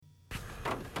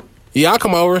Yeah, I'll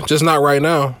come over, just not right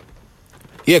now.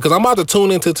 Yeah, because I'm about to tune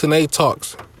into Tanae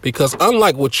Talks. Because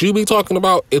unlike what you be talking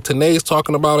about, if Tanae's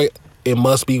talking about it, it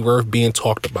must be worth being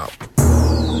talked about. Yo,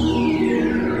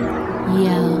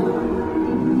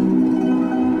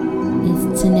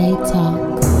 it's Tanae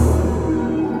Talks.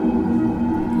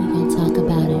 We gonna talk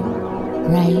about it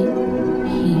right here.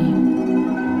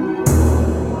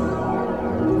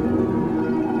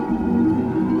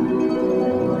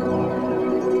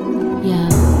 Yo,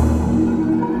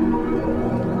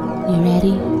 you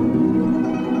ready?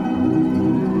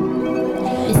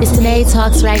 It's Tanae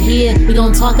Talks right here. We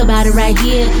gon' talk about it right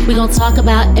here. We gon' talk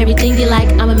about everything you like.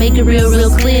 I'ma make it real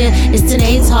clear. It's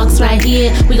Tanae Talks right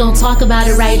here. We gon' talk about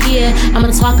it right here.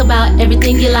 I'ma talk about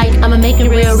everything you like. I'ma make it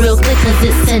real clear. Cause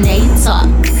it's Tanae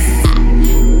Talks.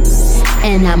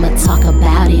 And I'ma talk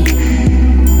about it.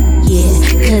 Yeah,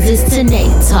 cause it's Tanae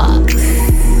Talks.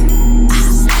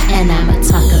 And I'ma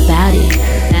talk about it.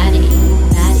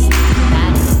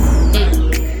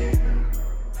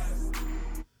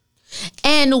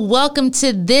 And welcome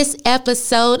to this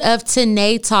episode of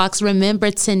Tanae Talks.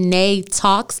 Remember, Tanae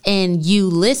talks and you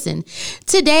listen.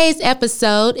 Today's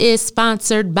episode is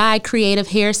sponsored by Creative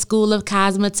Hair School of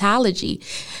Cosmetology.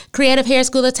 Creative Hair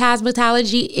School of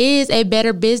Cosmetology is a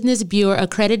Better Business Bureau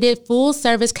accredited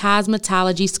full-service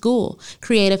cosmetology school.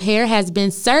 Creative Hair has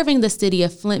been serving the city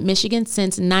of Flint, Michigan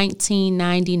since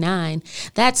 1999.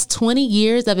 That's 20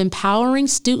 years of empowering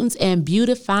students and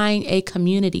beautifying a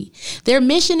community. Their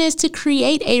mission is to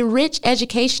create a rich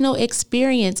educational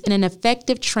experience in an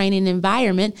effective training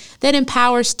environment that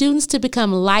empowers students to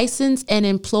become licensed and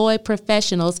employed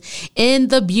professionals in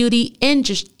the beauty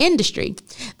industry.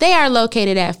 They are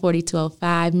located at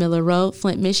 4205 Miller Road,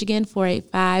 Flint, Michigan,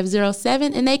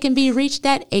 48507, and they can be reached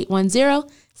at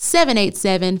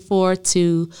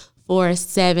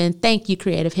 810-787-4247. Thank you,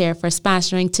 Creative Hair, for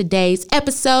sponsoring today's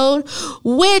episode,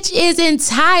 which is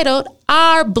entitled,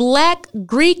 Are Black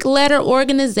Greek Letter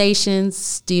Organizations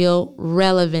Still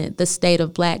Relevant? The State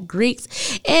of Black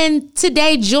Greeks. And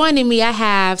today joining me, I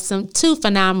have two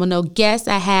phenomenal guests.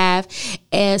 I have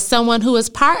someone who is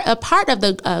a part of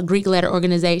the Greek Letter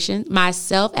Organization,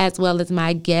 myself, as well as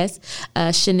my guest,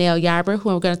 Chanel Yarber,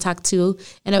 who I'm going to talk to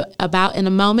about in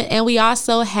a moment. And we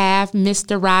also have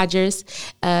Mr. Rogers.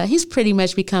 He's pretty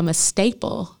much become a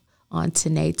staple on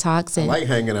Tanae Talks. I like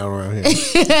hanging out around here.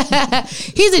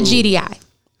 He's a GDI.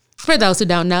 For those who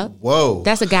don't know. Whoa.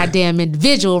 That's a goddamn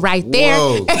individual right there.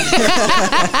 Whoa.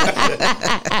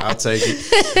 I'll take it.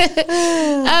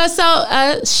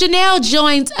 So Chanel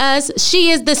joins us. She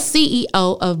is the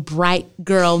CEO of Bright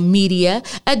Girl Media,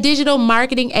 a digital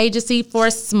marketing agency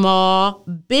for small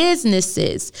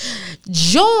businesses.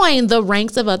 Join the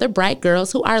ranks of other bright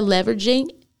girls who are leveraging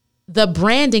the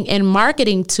branding and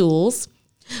marketing tools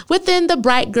within the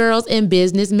Bright Girls in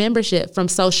Business membership, from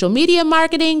social media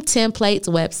marketing, templates,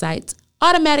 websites,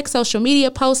 automatic social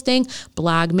media posting,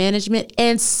 blog management,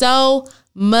 and so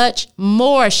much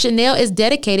more. Chanel is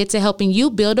dedicated to helping you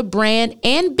build a brand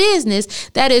and business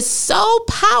that is so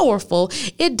powerful,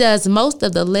 it does most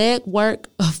of the legwork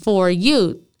for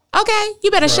you. Okay,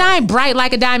 you better shine bright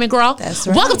like a diamond, girl. That's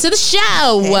right. Welcome to the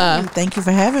show. Hey, thank you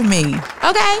for having me.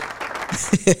 Okay.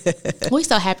 We're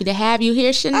so happy to have you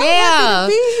here, Chanel. I'm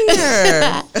happy to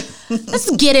be here.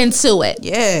 Let's get into it.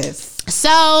 Yes.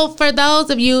 So for those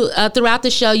of you throughout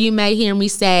the show, you may hear me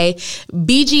say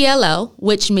BGLO,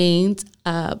 which means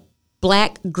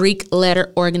Black Greek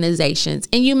Letter Organizations.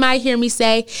 And you might hear me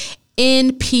say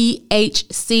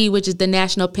NPHC, which is the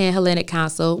National Pan-Hellenic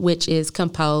Council, which is the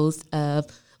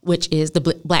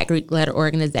Black Greek Letter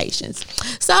Organizations.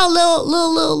 So a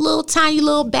little tiny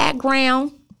little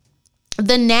background.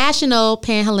 The National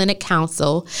Pan-Hellenic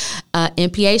Council,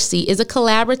 NPHC, is a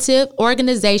collaborative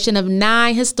organization of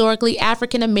 9 historically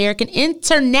African-American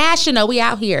international, we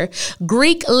out here,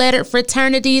 Greek-lettered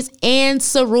fraternities and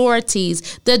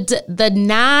sororities. The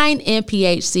 9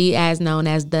 NPHC, as known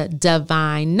as the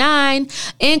Divine Nine,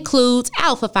 includes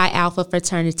Alpha Phi Alpha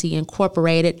Fraternity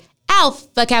Incorporated,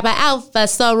 Alpha Kappa Alpha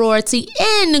Sorority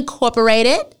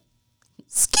Incorporated,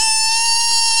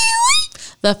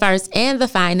 the first and the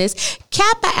finest,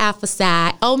 Kappa Alpha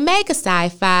Psi, Omega Psi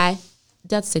Phi,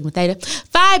 Delta Sigma Theta,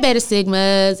 Phi Beta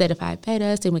Sigma, Zeta Phi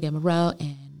Beta, Sigma Gamma Rho,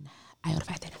 and Iota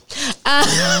Phi Theta.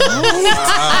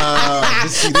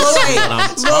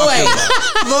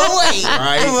 Wait.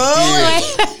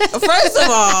 First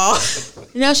of all,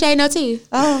 No shade, no tea.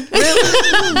 Oh,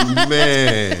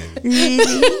 Man.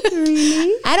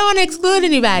 really? I don't want to exclude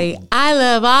anybody. I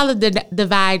love all of the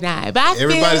Divide Nine. But I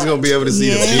Everybody's feel, going to be able to see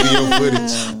the video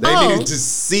footage. They Oh. need to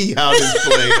see how this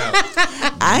played out.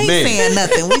 I ain't Man. saying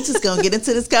nothing. We just gonna get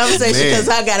into this conversation Man. because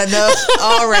I got enough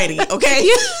already. Okay.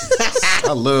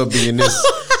 I love being this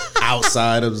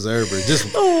outside observer. Just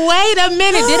wait a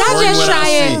minute. Did I just what try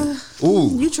it? see.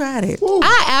 Ooh. You tried it.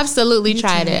 I absolutely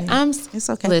tried it. It's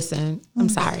okay. Listen, I'm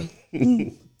sorry.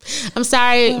 I'm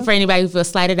sorry for anybody who feels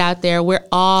slighted out there. We're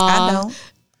all. I don't.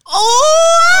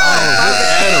 Oh! Look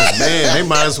at 'em, man. They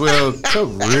might as well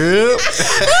come real.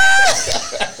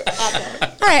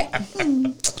 All right.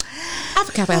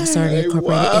 Africa Absurd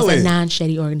Incorporated is a wildin'.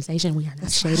 non-shady organization. We are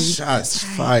not shady. Shots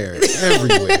fired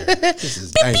everywhere. This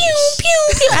is Pew, dangerous. pew,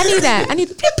 pew. I need that. I need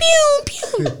the pew, pew,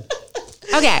 pew.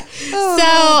 Okay. So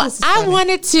I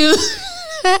wanted to.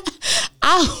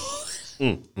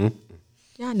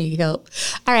 Y'all need help.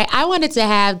 All right. I wanted to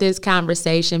have this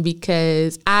conversation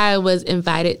because I was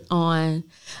invited on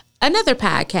another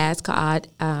podcast called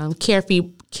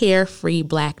Carefree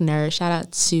Black Nerd. Shout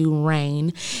out to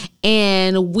Rain.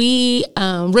 And we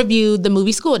reviewed the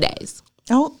movie School Days,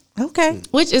 Oh, okay.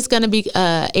 which is going to be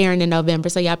airing in November.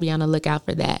 So y'all be on the lookout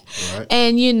for that. Right.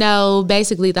 And, you know,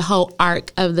 basically the whole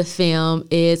arc of the film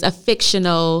is a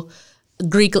fictional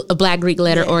Black Greek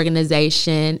letter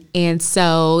organization. And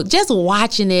so just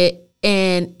watching it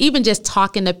and even just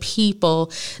talking to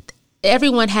people,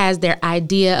 everyone has their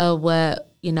idea of what,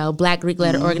 you know, Black Greek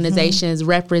letter organizations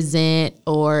represent,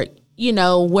 or, you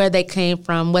know, where they came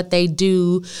from, what they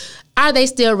do. Are they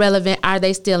still relevant? Are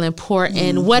they still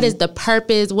important? What is the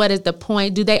purpose? What is the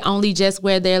point? Do they only just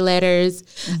wear their letters?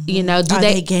 You know, do Are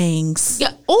they they gangs?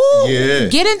 Yeah. Ooh, Yeah.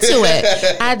 get into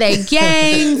it. Are they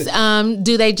gangs?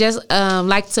 Do they just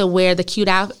like to wear the cute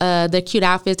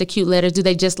outfits, the cute letters? Do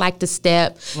they just like to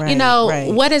step? You Right, know,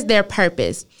 right. what is their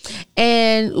purpose?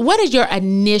 And what is your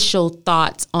initial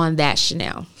thoughts on that,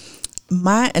 Chanel?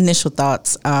 My initial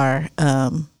thoughts are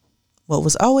what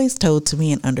was always told to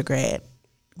me in undergrad,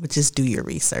 which is do your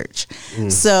research.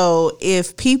 So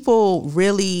if people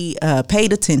really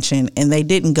paid attention and they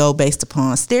didn't go based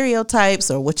upon stereotypes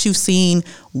or what you've seen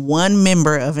one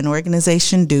member of an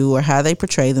organization do or how they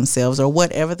portray themselves or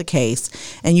whatever the case,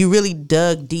 and you really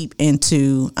dug deep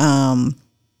into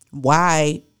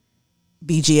why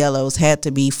BGLOs had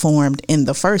to be formed in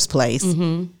the first place,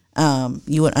 you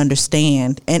would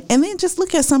understand. And then just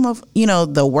look at some of, you know,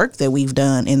 the work that we've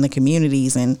done in the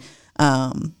communities and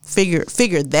figure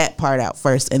that part out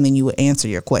first, and then you would answer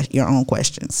your own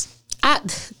questions.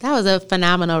 That was a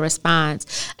phenomenal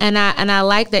response, and I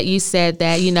like that you said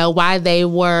that, you know, why they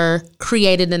were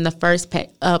created in the first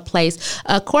place.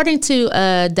 According to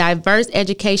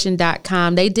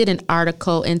diverseeducation.com, they did an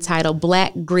article entitled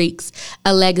 "Black Greeks: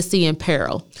 A Legacy in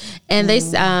Peril," and they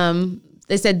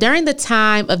said during the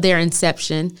time of their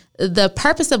inception, the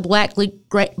purpose of Black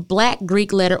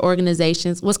Greek letter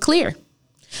organizations was clear.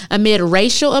 Amid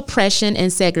racial oppression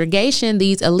and segregation,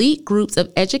 these elite groups of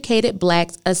educated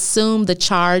Blacks assumed the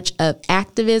charge of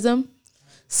activism,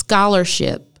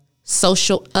 scholarship,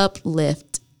 social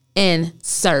uplift, and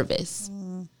service.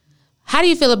 How do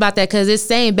you feel about that? Because it's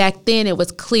saying back then it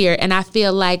was clear, and I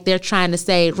feel like they're trying to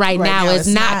say right now it's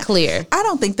not clear. I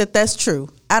don't think that that's true.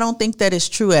 I don't think that is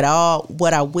true at all.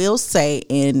 What I will say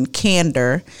in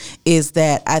candor is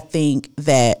that I think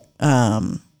that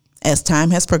as time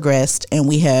has progressed and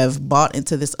we have bought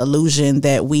into this illusion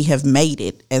that we have made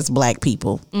it as Black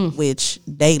people, which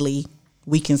daily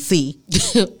we can see.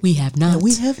 We have not.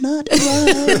 We have not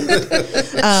arrived.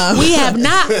 We have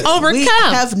not overcome. We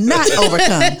have not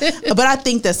overcome. But I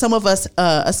think that some of us,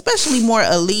 especially more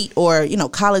elite or, you know,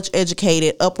 college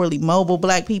educated, upwardly mobile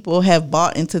Black people have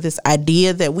bought into this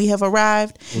idea that we have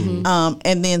arrived.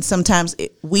 And then sometimes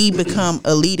we become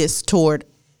elitist toward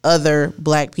other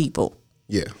Black people.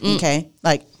 Yeah. Okay.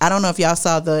 Like, I don't know if y'all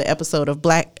saw the episode of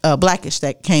Blackish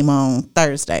that came on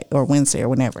Thursday or Wednesday or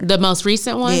whenever. The most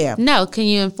recent one? Yeah. No, can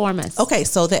you inform us? Okay,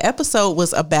 so the episode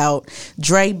was about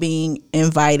Dre being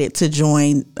invited to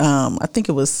join, I think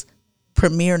it was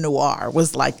Premier Noir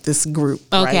was like this group.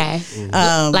 Okay.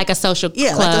 Right? Like a social club.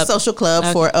 Yeah, like a social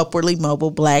club for upwardly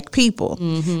mobile Black people.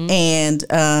 And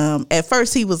at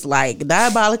first he was like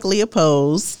diabolically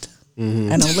opposed.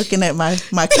 And I'm looking at my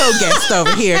co-guest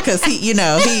over here because he, you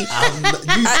know, he. You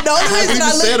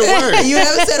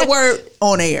haven't said a word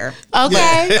on air.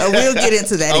 Okay. We'll get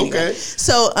into that. Okay. Anyway.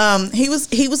 So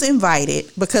he was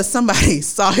invited because somebody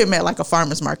saw him at like a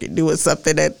farmer's market doing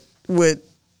something that would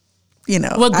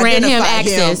What grant him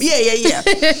access. Yeah.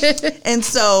 And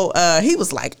so he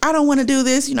was like, I don't want to do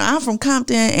this. I'm from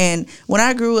Compton, and when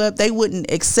I grew up, they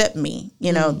wouldn't accept me.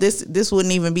 This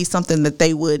wouldn't even be something that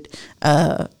they would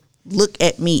look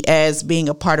at me as being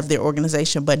a part of their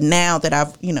organization. But now that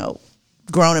I've,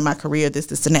 grown in my career,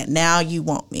 this and that, now you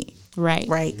want me. Right.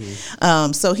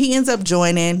 Mm-hmm. So he ends up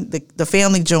joining, the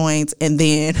family joins, and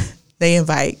then they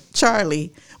invite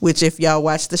Charlie, which if y'all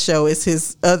watch the show is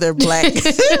his other black.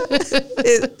 Shout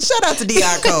out to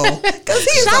Deion Cole.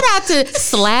 Shout out to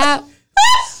Slap.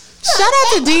 Shout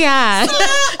out to Deion.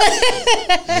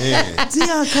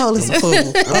 Deion Cole is a fool.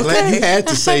 I'm glad you had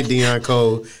to say Deion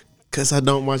Cole. Because I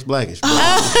don't watch Blackish. So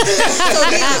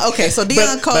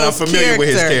Deion Cole. But I'm familiar with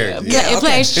his character. Yeah, it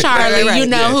plays Charlie,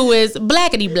 who is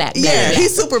blackity black. Yeah,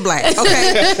 he's super black.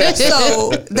 Okay.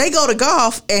 So they go to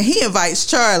golf and he invites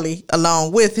Charlie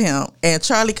along with him. And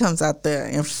Charlie comes out there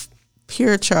in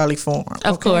pure Charlie form.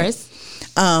 Of course.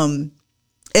 And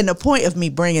the point of me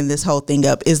bringing this whole thing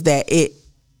up is that it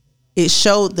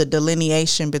showed the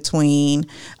delineation between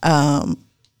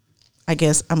I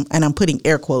guess I'm putting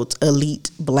air quotes,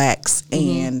 elite blacks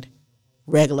and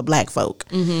regular black folk.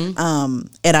 And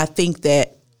I think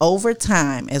that over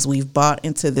time, as we've bought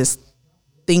into this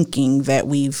thinking that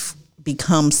we've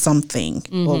become something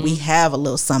or we have a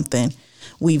little something,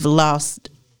 we've lost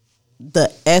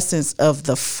the essence of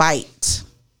the fight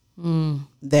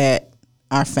that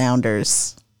our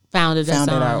founders founded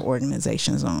our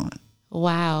organizations on.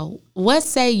 Wow. What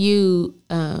say you...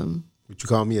 Would you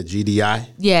call me a GDI?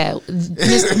 Yeah,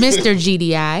 Mr.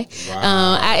 GDI.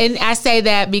 Wow. And I say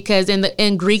that because in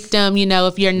Greekdom,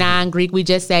 if you're non-Greek, we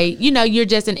just say, you're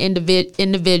just an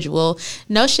individual.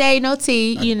 No shade, no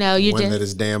tea. You're one just that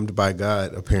is damned by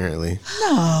God, apparently.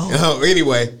 No. Oh,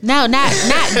 anyway. No, not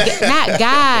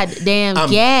God. Damn,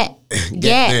 get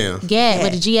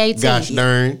with a GAT. Gosh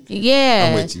darn. Yeah,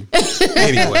 I'm with you.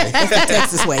 Anyway, that's the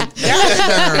Texas way. Gosh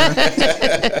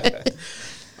darn.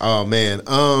 Oh man.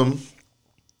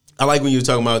 I like when you were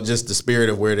talking about just the spirit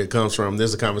of where it comes from.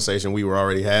 There's a conversation we were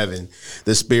already having.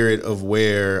 The spirit of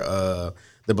where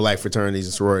the black fraternities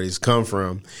and sororities come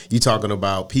from. You talking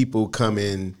about people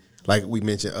coming, like we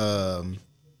mentioned,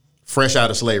 fresh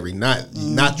out of slavery.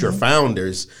 Not your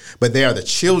founders, but they are the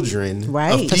children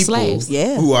of people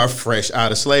who are fresh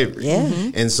out of slavery.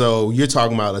 Yeah. And so you're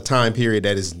talking about a time period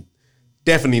that is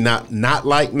definitely not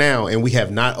like now, and we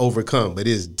have not overcome, but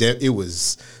it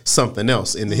was something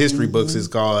else. In the history books, it's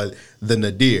called the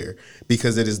nadir,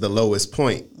 because it is the lowest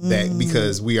point. That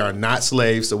because we are not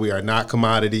slaves, so we are not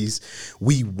commodities.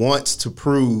 We want to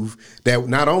prove that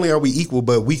not only are we equal,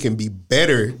 but we can be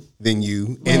better than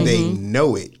you, and they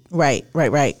know it. Right.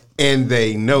 And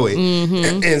they know it.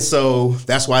 And so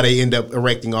that's why they end up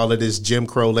erecting all of this Jim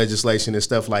Crow legislation and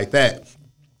stuff like that.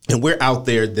 And we're out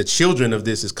there, the children of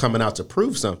this is coming out to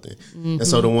prove something. And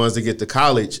so the ones that get to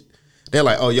college, they're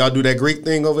like, oh, y'all do that Greek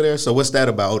thing over there? So what's that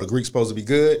about? Oh, the Greek's supposed to be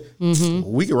good?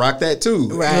 We can rock that too.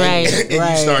 Right. And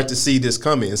you start to see this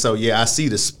coming. And so, yeah, I see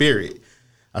the spirit.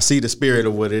 I see the spirit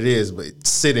of what it is. But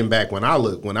sitting back when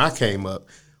I came up,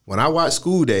 when I watched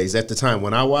School Days at the time,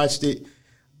 when I watched it,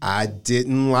 I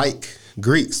didn't like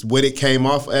Greeks. What it came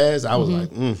off as, I was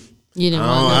like,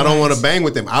 I don't want to bang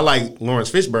with them. I like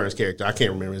Lawrence Fishburne's character. I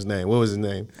can't remember his name. What was his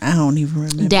name? I don't even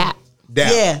remember. Dap.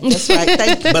 Yeah, that's right.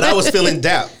 Thank you. But I was feeling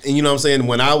Dap. And you know what I'm saying?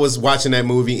 When I was watching that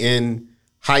movie in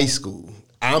high school,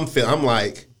 I'm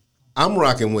like, I'm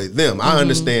rocking with them. I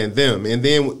understand them. And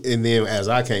then as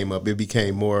I came up, it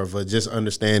became more of a just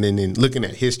understanding and looking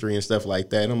at history and stuff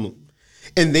like that.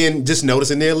 And then just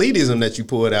noticing the elitism that you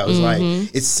pulled out. It's like,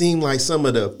 it seemed like some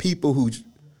of the people who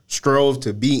strove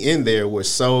to be in there were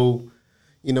so,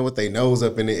 with their nose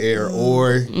up in the air,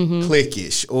 or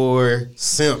cliquish, or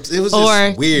simps. It was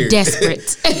just weird. Desperate.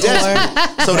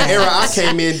 So the era I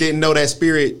came in didn't know that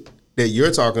spirit that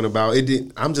you're talking about.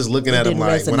 I'm just looking at them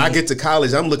like, when I get to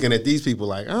college, I'm looking at these people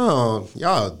like, oh,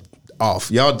 y'all off.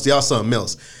 Y'all something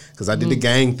else. Because I did the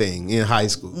gang thing in high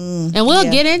school. And we'll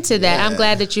get into that. I'm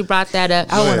glad that you brought that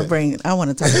up. I want to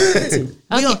talk about that too.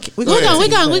 We're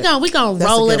going to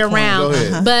roll it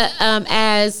around. But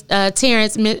as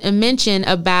Terrence mentioned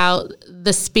about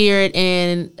the spirit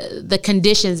and the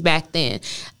conditions back then,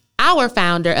 our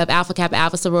founder of Alpha Kappa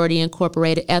Alpha Sorority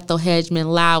Incorporated, Ethel Hedgeman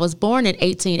Lau, was born in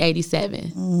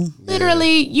 1887.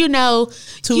 Literally,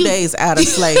 2 days out of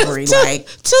slavery. 2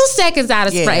 seconds out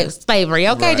of slavery.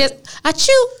 Okay, just a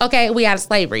chew. Okay, we out of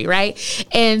slavery, right?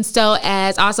 And so,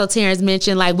 as also Terrence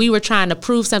mentioned, like, we were trying to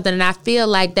prove something, and I feel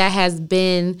like that has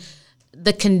been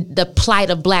the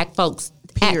plight of Black folks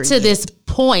to this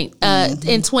point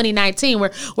in 2019.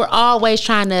 We're always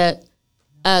trying to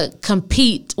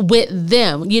compete with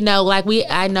them. You know, like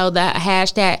I know the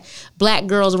hashtag Black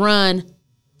Girls Run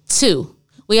 2.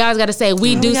 We always got to say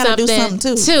we do something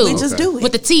too. We just do it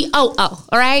with the TOO. All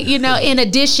right, you know. In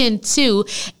addition to,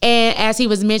 and as he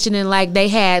was mentioning, like they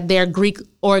had their Greek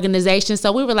organization,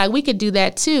 so we were like, we could do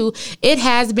that too. It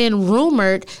has been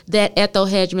rumored that Ethel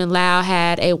Hedgeman Lau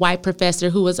had a white professor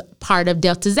who was part of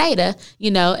Delta Zeta.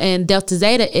 You know, and Delta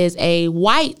Zeta is a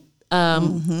white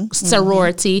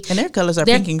sorority, and their colors are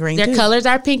pink and green. Their colors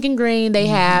are pink and green. They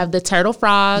have the turtle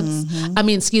frogs.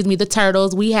 The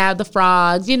turtles. We have the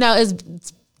frogs. You know,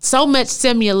 it's so much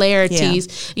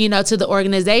similarities, you know, to the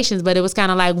organizations, but it was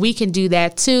kind of like we can do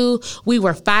that too. We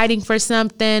were fighting for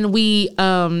something. We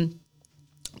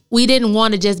didn't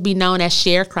want to just be known as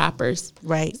sharecroppers.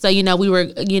 Right. So, you know, we were,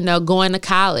 you know, going to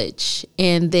college,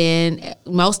 and then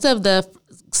most of the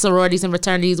sororities and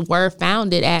fraternities were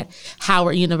founded at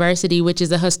Howard University, which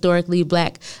is a historically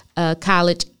Black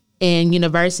college and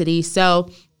university.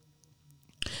 So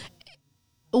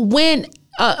when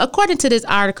according to this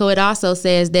article, it also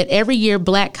says that every year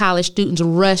Black college students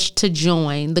rush to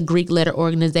join the Greek letter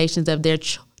organizations of their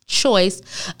choice,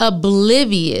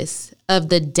 oblivious of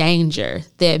the danger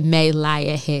that may lie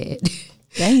ahead.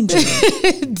 Danger.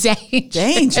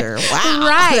 Wow.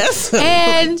 Right.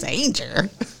 And danger.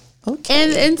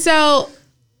 Okay. And so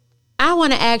I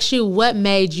want to ask you, what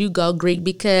made you go Greek?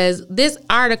 Because this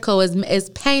article is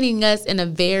painting us in a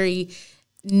very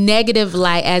negative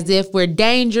light, as if we're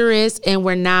dangerous and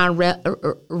we're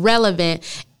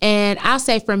non-relevant. And I'll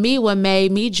say for me, what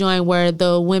made me join were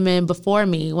the women before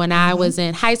me. When I was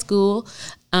in high school,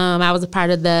 I was a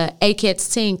part of the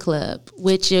ACATS Teen Club,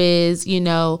 which is, you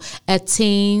know, a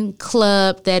teen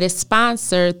club that is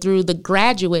sponsored through the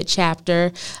graduate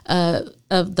chapter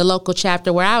of the local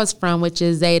chapter where I was from, which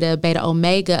is Zeta Beta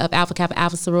Omega of Alpha Kappa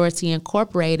Alpha Sorority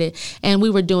Incorporated. And we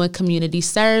were doing community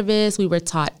service. We were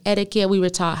taught etiquette. We were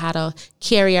taught how to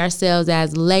carry ourselves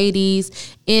as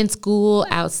ladies in school,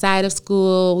 outside of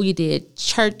school. We did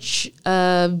church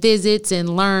visits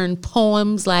and learned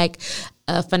poems like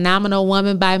A Phenomenal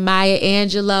Woman by Maya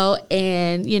Angelou.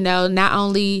 And, you know, not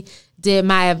only did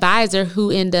my advisor, who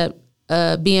ended up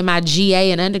being my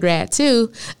GA in undergrad too,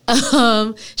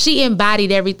 she embodied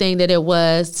everything that it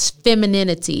was: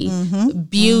 femininity,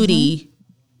 beauty,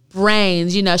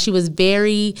 brains. You know, she was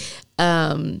very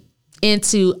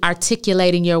into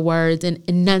articulating your words and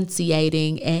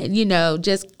enunciating, and, you know,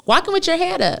 just walking with your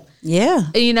head up. Yeah.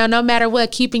 You know, no matter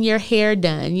what, keeping your hair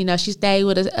done. You know, she stayed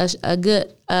with a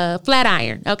good flat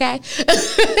iron, okay?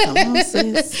 Come on,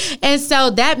 sis. And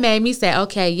so that made me say,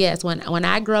 okay, yes, when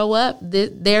I grow up,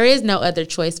 there is no other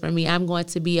choice for me. I'm going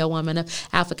to be a woman of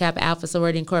Alpha Kappa Alpha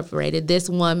Sorority Incorporated. This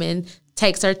woman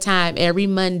takes her time every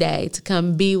Monday to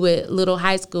come be with little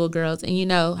high school girls. And, you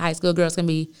know, high school girls can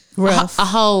be rough. A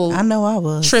whole I know I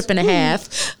was. trip and a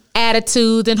half.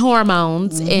 Attitudes and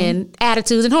hormones and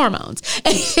attitudes and hormones.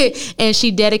 And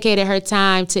she dedicated her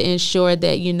time to ensure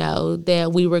that, you know,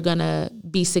 that we were going to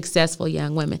be successful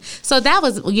young women. So that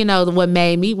was, you know, what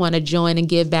made me want to join and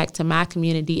give back to my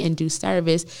community and do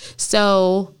service.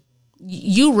 So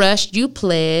you rushed, you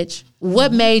pledged.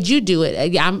 What made you do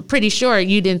it? I'm pretty sure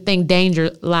you didn't think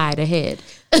danger lied ahead.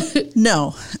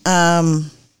 No.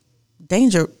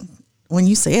 Danger. When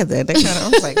you said that kind of, I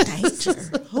was like, danger.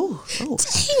 Ooh.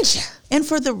 Danger. And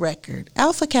for the record,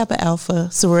 Alpha Kappa Alpha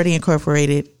Sorority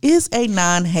Incorporated is a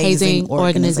non-hazing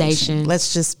organization.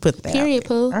 Let's just put that Period, out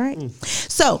there. Pooh. All right.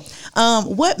 So,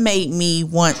 what made me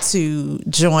want to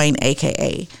join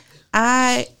AKA?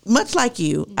 Much like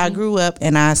you, I grew up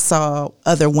and I saw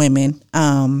other women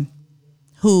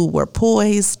who were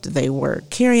poised. They were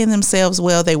carrying themselves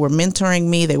well. They were mentoring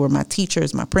me. They were my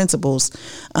teachers, my principals,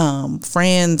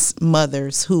 friends,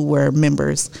 mothers who were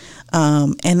members.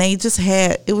 And they just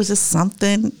had, it was just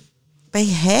something they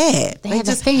had. They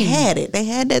just had it. They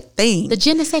had that thing. The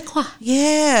je ne sais quoi.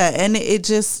 Yeah. And it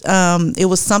just, it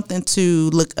was something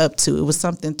to look up to. It was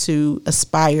something to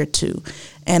aspire to.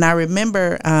 And I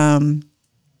remember when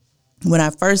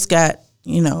I first got,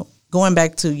 you know, going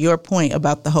back to your point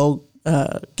about the whole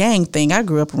gang thing. I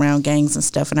grew up around gangs and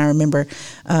stuff, and I remember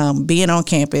being on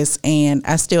campus, and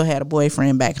I still had a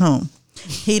boyfriend back home.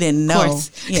 He didn't know.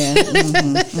 Yeah.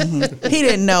 He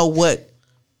didn't know what,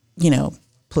 you know,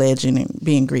 pledging and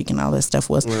being Greek and all that stuff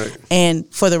was. Right.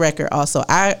 And for the record, also,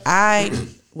 I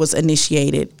was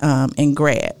initiated in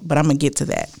grad, but I'm gonna get to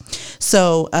that.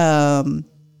 So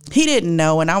he didn't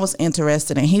know, and I was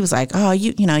interested, and he was like, "Oh,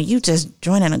 you just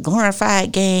joining a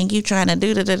glorified gang. You trying to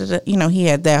do da." You know, he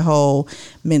had that whole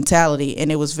mentality,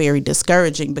 and it was very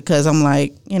discouraging because I'm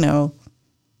like, you know,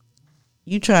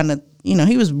 you trying to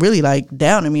he was really like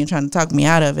down on me and trying to talk me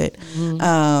out of it.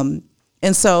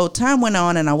 And so time went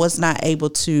on, and I was not able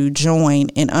to join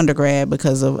in undergrad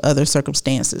because of other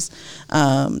circumstances.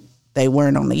 They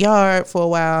weren't on the yard for a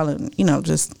while, and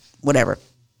just whatever.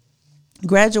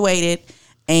 Graduated,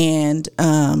 and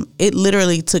it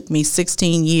literally took me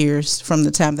 16 years from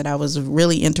the time that I was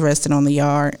really interested on the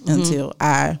yard until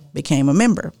I became a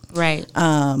member. Right.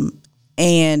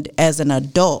 And as an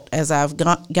adult, as I've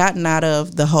gotten out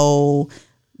of the whole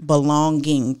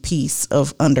belonging piece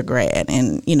of undergrad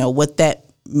and, what that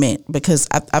meant, because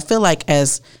I feel like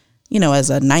as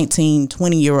a 19,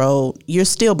 20-year-old, you're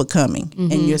still becoming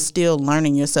and you're still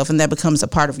learning yourself, and that becomes a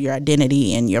part of your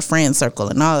identity and your friend circle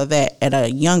and all of that at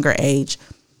a younger age.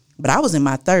 But I was in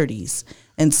my 30s.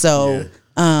 And so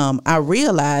I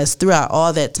realized throughout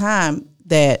all that time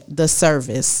that the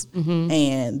service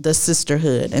and the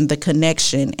sisterhood and the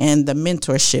connection and the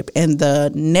mentorship and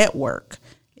the network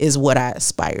is what I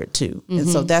aspired to. And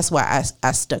so that's why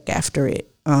I stuck after it,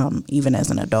 even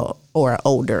as an adult or an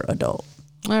older adult.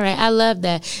 All right. I love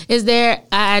that.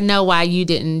 I know why you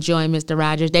didn't join Mr.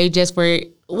 Rogers. They just were,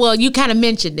 well, you kind of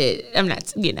mentioned it. I'm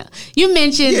not, you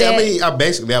mentioned that. I mean,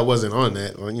 I wasn't on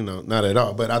that, not at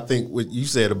all. But I think what you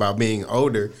said about being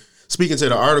older, speaking to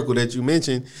the article that you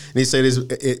mentioned, and he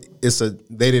said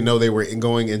they didn't know they were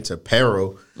going into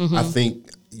peril. I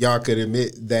think y'all could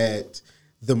admit that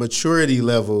the maturity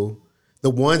level,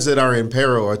 the ones that are in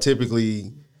peril are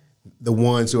typically the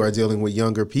ones who are dealing with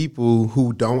younger people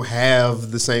who don't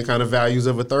have the same kind of values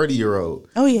of a 30-year-old.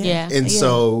 Oh, yeah. And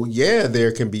so,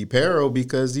 there can be peril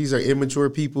because these are immature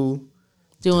people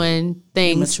doing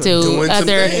things doing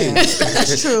other things.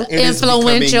 That's true.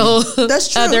 influential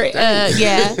That's true. other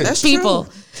That's people.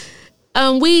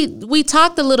 True. We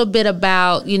talked a little bit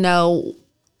about,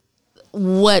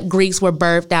 what Greeks were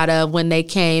birthed out of when they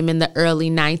came in the early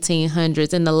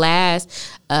 1900s. And the last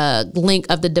link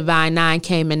of the Divine Nine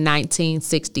came in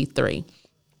 1963.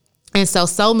 And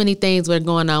so many things were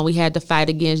going on. We had to fight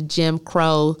against Jim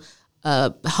Crow,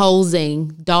 hosing,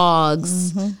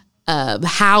 dogs,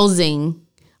 housing,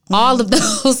 all of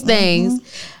those things.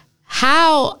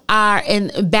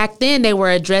 And back then they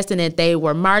were addressing it. They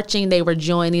were marching. They were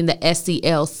joining the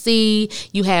SCLC.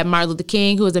 You had Martin Luther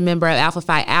King, who was a member of Alpha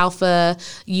Phi Alpha.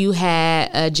 You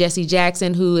had Jesse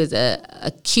Jackson, who is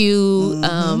a Q.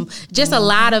 Just a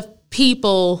lot of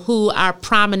people who are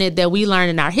prominent that we learn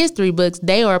in our history books.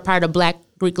 They are a part of Black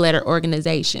Greek letter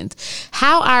organizations.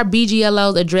 How are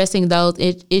BGLOs addressing those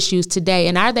issues today?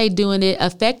 And are they doing it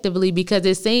effectively? Because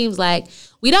it seems like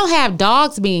we don't have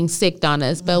dogs being sicked on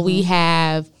us, but we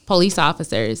have police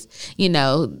officers.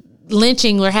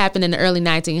 Lynching were happening in the early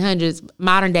 1900s.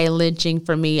 Modern day lynching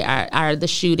for me are the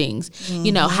shootings.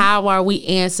 How are we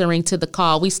answering to the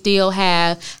call? We still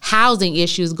have housing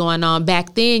issues going on.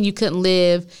 Back then, you couldn't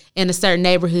live in a certain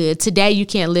neighborhood. Today, you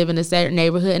can't live in a certain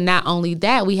neighborhood. And not only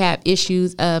that, we have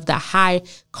issues of the high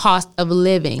cost of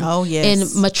living. Oh,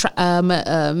 yes.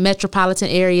 In metropolitan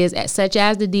areas such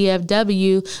as the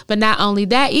DFW. But not only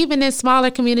that, even in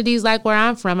smaller communities like where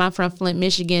I'm from Flint,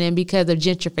 Michigan, and because of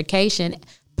gentrification,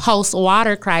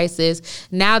 post-water crisis,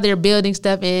 now they're building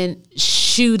stuff and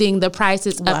shooting the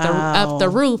prices up the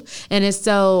roof. And it's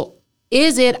so,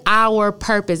 is it our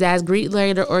purpose as Greek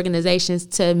letter organizations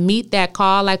to meet that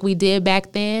call like we did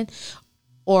back then,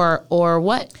 or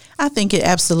what? I think it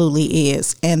absolutely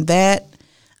is. And that,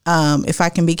 if I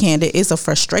can be candid, is a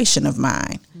frustration of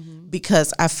mine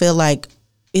because I feel like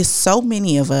it's so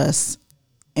many of us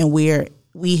and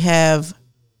we have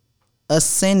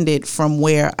ascended from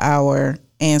where our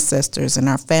ancestors and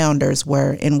our founders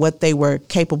were and what they were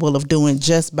capable of doing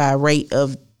just by rate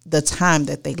of the time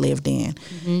that they lived in.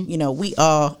 We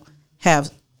all have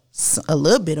a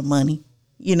little bit of money.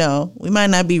 We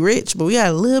might not be rich, but we got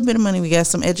a little bit of money. We got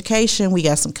some education. We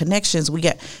got some connections.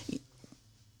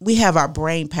 We have our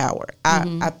brain power.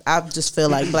 I just feel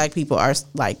like Black people are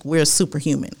like, we're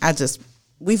superhuman.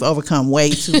 We've overcome way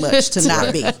too much to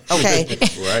not be, okay?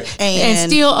 Right. And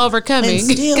still overcoming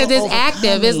because it's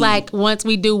active. It's like once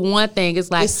we do one thing,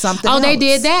 it's like, it's something else. They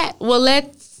did that. Well,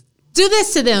 let's do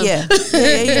this to them.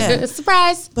 Yeah.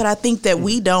 Surprise. But I think that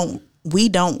we don't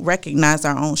recognize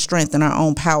our own strength and our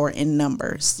own power in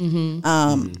numbers,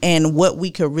 and what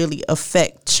we could really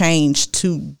affect change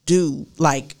to do,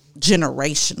 like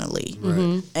generationally.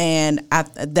 And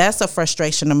that's a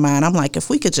frustration of mine. I'm like, if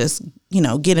we could just,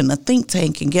 get in a think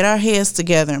tank and get our heads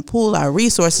together and pool our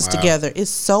resources together, it's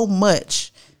so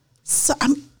much.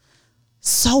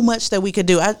 So much that we could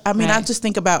do. I mean, I just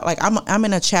think about, like, I'm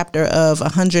in a chapter of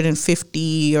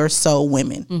 150 or so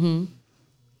women.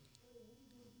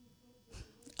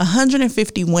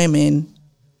 150 women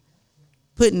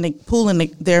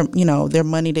pooling their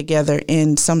money together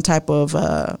in some type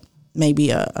of maybe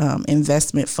a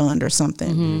investment fund or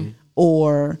something,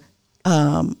 or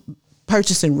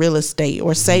purchasing real estate,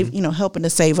 or helping to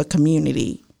save a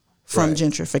community from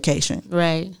gentrification.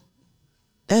 Right.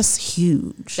 That's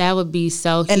huge. That would be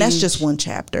so huge. And that's just one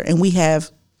chapter. And we have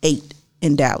 8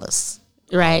 in Dallas.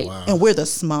 Right. Oh, wow. And we're the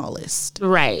smallest.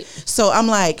 Right. So I'm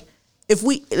like, if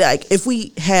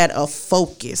we had a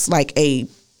focus, like a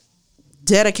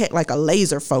dedicate, like a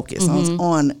laser focus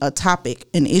on a topic,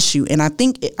 an issue, and I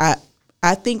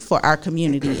think for our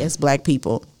community as Black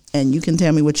people, and you can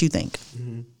tell me what you think,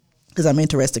 because I'm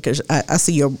interested, because I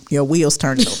see your wheels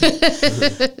turning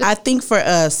over. I think for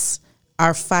us,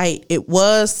 our fight, it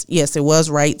was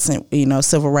rights and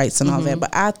civil rights and all that, but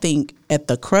I think at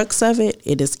the crux of it,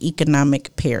 it is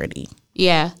economic parity.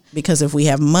 Yeah. Because if we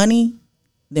have money,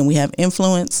 then we have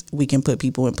influence. We can put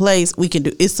people in place. We can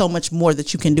do. It's so much more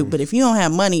that you can do. But if you don't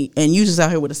have money and you just out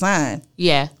here with a sign,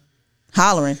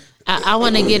 hollering. I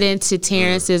want to get into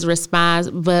Terrence's response,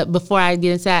 but before I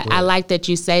get into that, I like that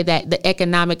you say that the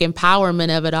economic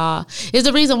empowerment of it all is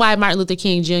the reason why Martin Luther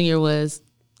King Jr. was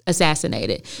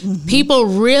assassinated. People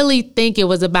really think it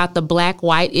was about the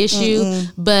black-white issue,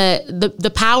 but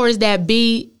the powers that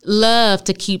be love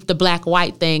to keep the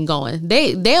black-white thing going.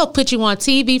 They'll put you on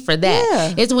TV for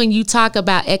that. Yeah. It's when you talk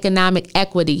about economic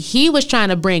equity. He was trying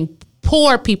to bring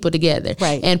poor people together,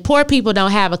 right? And poor people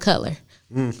don't have a color.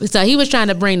 So he was trying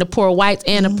to bring the poor whites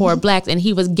and the poor blacks, and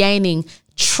he was gaining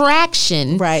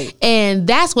traction. Right. And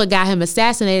that's what got him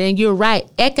assassinated. And you're right.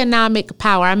 Economic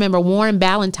power. I remember Warren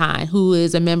Ballantine, who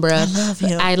is a member of...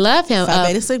 I love him. Phi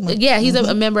Beta Sigma. Yeah, he's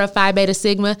a member of Phi Beta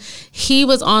Sigma. He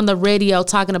was on the radio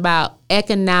talking about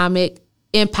economic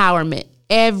empowerment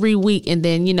every week. And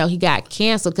then, he got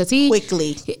canceled because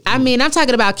Quickly. I'm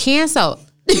talking about canceled.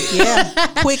 Yeah,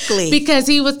 quickly. Because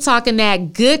he was talking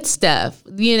that good stuff,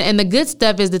 and the good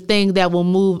stuff is the thing that will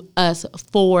move us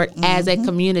forward as a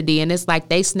community. And it's like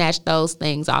they snatched those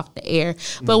things off the air.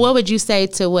 But what would you say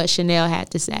to what Chanel had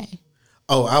to say?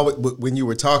 Oh, when you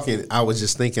were talking, I was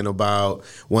just thinking about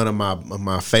one of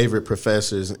my favorite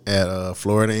professors at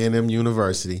Florida A&M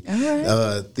University,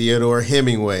 Theodore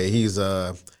Hemingway. He's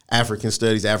African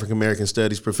American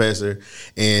studies professor,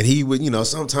 and he would,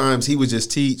 sometimes he would just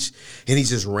teach, and he's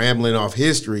just rambling off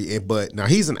history. But now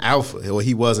he's an alpha, or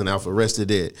he was an alpha. Rest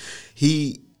of it,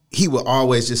 he would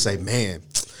always just say, "Man,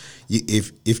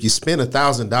 if you spend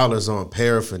 $1,000 on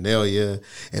paraphernalia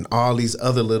and all these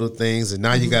other little things, and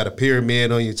now you got a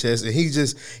pyramid on your chest," and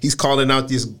he's calling out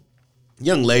these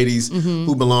young ladies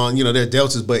who belong, they're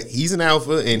deltas, but he's an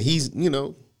alpha, and he's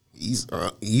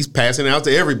passing out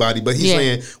to everybody, but he's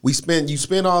saying you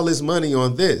spend all this money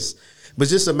on this. But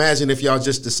just imagine if y'all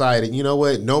just decided, you know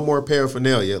what, no more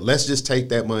paraphernalia. Let's just take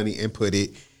that money and put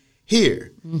it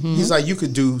here. He's like, you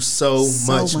could do so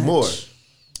much more.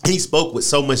 He spoke with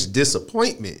so much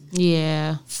disappointment.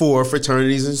 Yeah. For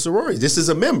fraternities and sororities. This is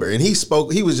a member, and he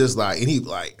was just like,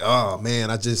 oh man,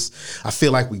 I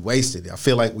feel like we wasted it. I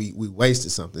feel like we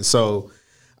wasted something. So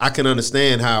I can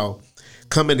understand how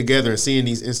coming together and seeing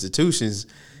these institutions,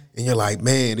 and you're like,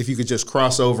 man, if you could just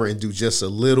cross over and do just a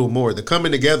little more. The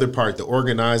coming together part, the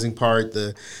organizing part,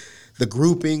 the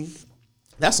grouping,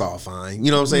 that's all fine.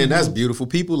 You know what I'm saying? That's beautiful.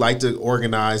 People like to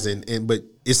organize, but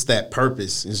it's that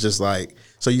purpose. It's just like,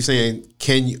 so you're saying,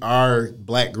 are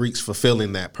Black Greeks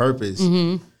fulfilling that purpose?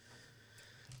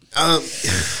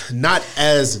 Not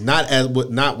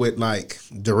with like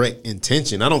direct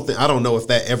intention. I don't know if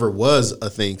that ever was a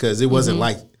thing, because it wasn't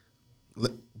like,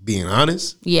 being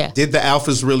honest. Yeah. Did the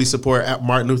alphas really support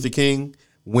Martin Luther King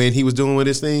when he was doing with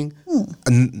his thing?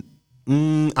 I'm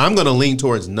going to lean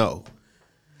towards no.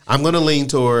 I'm going to lean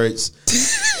towards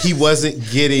he wasn't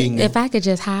getting. If I could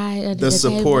just hide under the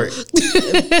support.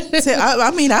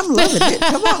 I'm loving it.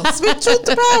 Come on, speak truth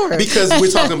to power. Because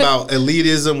we're talking about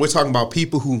elitism. We're talking about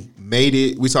people who made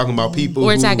it. We're talking about people.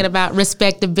 We're talking about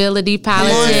respectability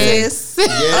politics.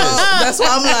 Yes. That's why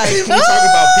I'm like. We're talking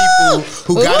about people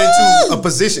who got into a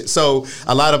position. So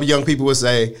a lot of young people would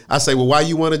say, well, why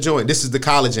you want to join? This is the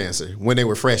college answer when they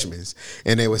were freshmen.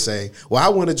 And they would say, well, I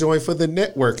want to join for the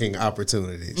networking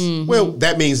opportunities. Well,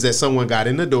 that means that someone got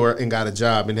in the door and got a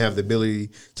job and have the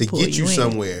ability to get you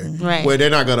somewhere where they're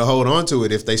not going to hold on to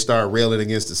it if they start railing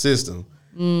against the system.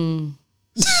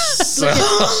 So.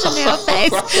 Chanel face.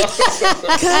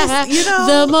 Because,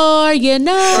 the more you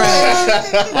know.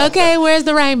 Right. Okay, where's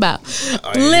the rainbow?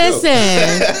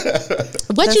 Listen,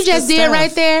 what you just did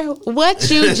right there. What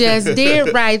you just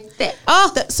did right there.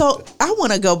 Oh, so I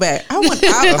want to go back. I want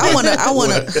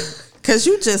to, because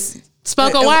you just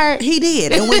spoke a word. He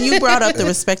did, and when you brought up the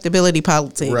respectability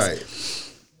politics, right?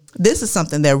 this is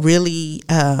something that really,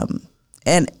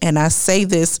 and I say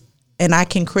this, and I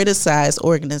can criticize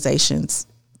organizations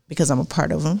because I'm a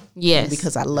part of them. Yes.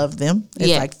 Because I love them. It's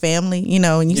Yeah. like family, you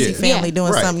know, and you see family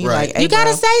doing Right, something, you're right. like, hey, You gotta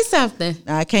bro, say something.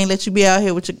 I can't let you be out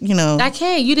here with your, you know, I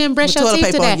can't. You didn't brush your toilet teeth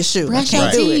paper today. on your shoe. Brush I your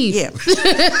can't do teeth. it.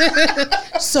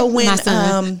 Yeah. So when My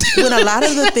son. when a lot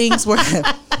of the things were,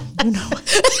 you know,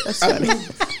 that's funny.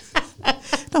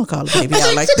 Don't call a baby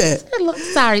out like that.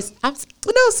 Sorry.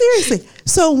 No, seriously.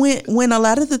 So when a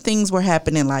lot of the things were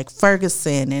happening, like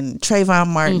Ferguson and Trayvon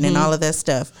Martin and all of that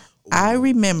stuff, I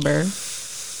remember.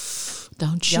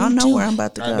 Don't you Y'all know do where it. I'm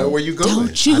about to go. I know where you going.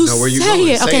 Don't you I know where you say going.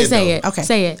 it. Okay, say though. it. Okay.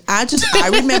 Say it. I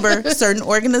remember certain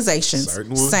organizations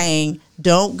Certain ones. saying,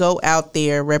 don't go out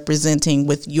there representing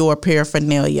with your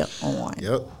paraphernalia on.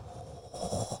 Yep.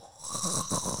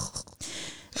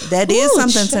 That is Ooh,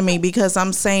 something to me because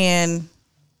I'm saying,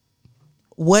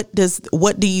 what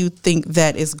do you think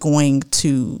that is going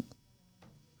to,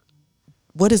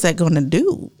 what is that going to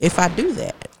do if I do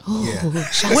that? Yeah.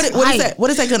 What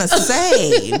is that going to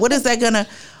say?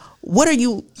 What are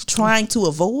you trying to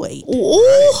avoid?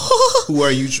 Who are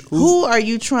you? Who are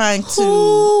you trying to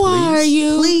Who are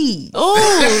you? please?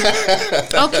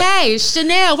 Oh, okay,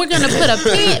 Chanel. We're gonna put a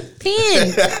pin.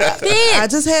 I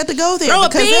just had to go there Throw a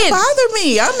because pin. that bothered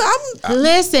me. I'm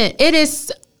Listen, it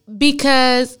is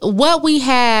because what we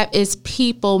have is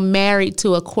people married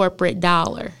to a corporate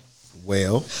dollar.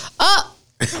 Well,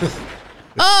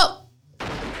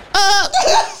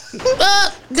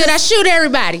 Did I shoot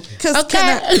everybody? Because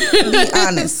can I be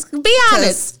honest? Be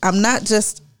honest. 'Cause I'm not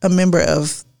just a member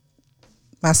of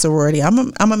my sorority.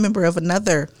 I'm a member of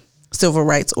another civil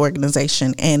rights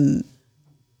organization, and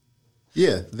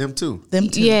yeah, them too. them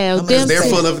too. Yeah, I'm them gonna They're say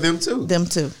full of them too. them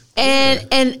too.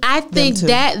 And I think too.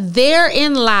 that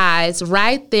therein lies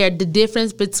right there the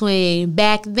difference between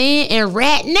back then and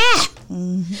right now.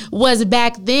 Was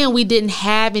back then we didn't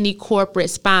have any corporate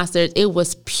sponsors. It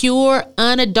was pure,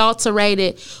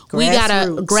 unadulterated. We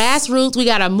gotta grassroots. We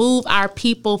gotta move our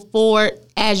people forward,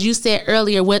 as you said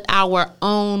earlier, with our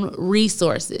own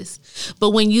resources.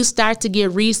 But when you start to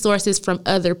get resources from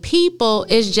other people,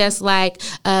 it's just like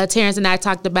Terrence and I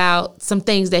talked about some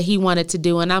things that he wanted to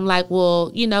do, and I'm like,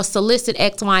 well, you know, solicit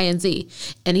X, Y, and Z,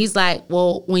 and he's like,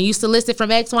 well, when you solicit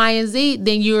from X, Y, and Z,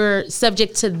 then you're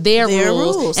subject to their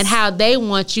rules and how they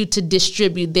want you to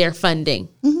distribute their funding,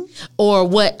 or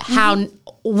what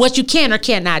you can or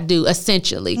cannot do,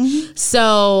 essentially.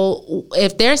 So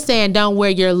if they're saying don't wear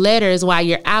your letters while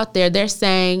you're out there, they're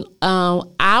saying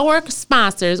our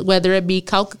sponsors, whether it be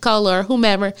Coca-Cola or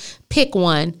whomever, pick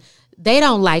one. They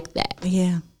don't like that.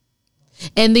 Yeah.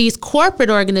 And these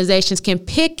corporate organizations can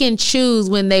pick and choose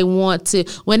when they want to.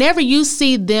 Whenever you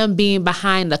see them being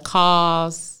behind the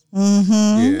cause,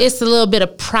 it's a little bit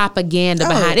of propaganda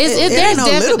behind it. It There's ain't no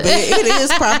little definitely bit. It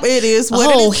is proper. It is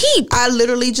what whole it is. heap. I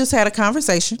literally just had a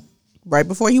conversation right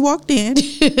before you walked in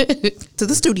to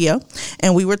the studio,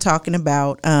 and we were talking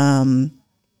about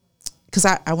because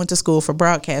I went to school for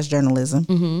broadcast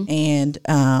journalism, and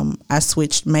I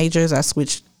switched majors. I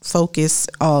switched focus,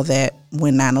 all that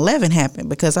when 9/11 happened,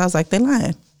 because I was like, they're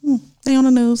lying. They on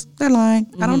the news. They're lying.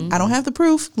 I don't have the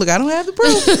proof. Look, I don't have the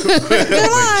proof. They're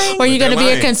lying. or you're going to be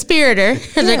a lying. conspirator.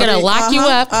 They're going to lock you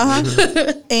up.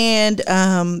 And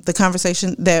the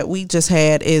conversation that we just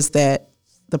had is that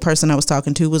the person I was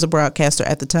talking to was a broadcaster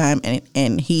at the time,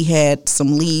 and he had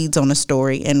some leads on a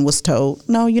story and was told,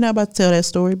 no, you're not about to tell that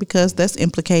story because that's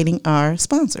implicating our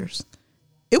sponsors.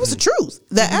 It was the truth,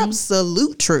 the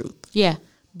absolute truth. Yeah.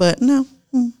 But no.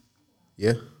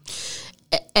 Yeah.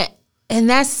 And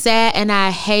that's sad, and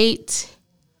I hate,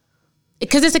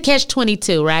 because it's a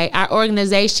catch-22, right? Our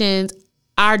organizations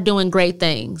are doing great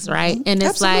things, right? And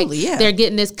it's Absolutely, like they're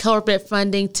getting this corporate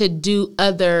funding to do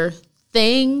other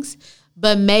things,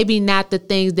 but maybe not the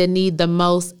things that need the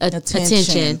most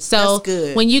attention. So That's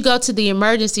good. when you go to the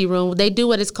emergency room, they do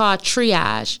what is called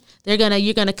triage. You're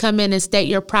gonna come in and state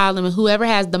your problem, and whoever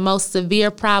has the most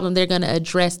severe problem, they're gonna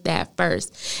address that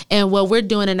first. And what we're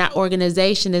doing in our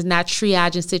organization is not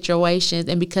triaging situations.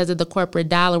 And because of the corporate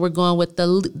dollar, we're going with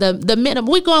the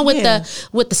minimum. We're going with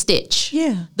the stitch.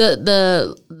 Yeah.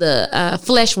 The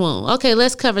flesh wound. Okay,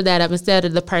 let's cover that up instead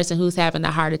of the person who's having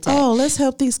the heart attack. Oh, let's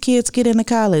help these kids get into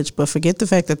college, but forget the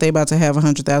fact that they about to have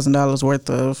 $100,000 worth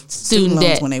of student loans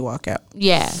debt when they walk out.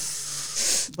 Yeah.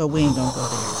 But we ain't gonna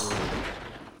go there.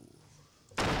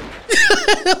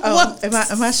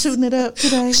 Am I shooting it up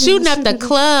today? Shooting up the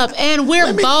club, and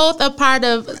we're both a part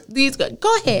of these.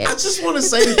 Go ahead. I just want to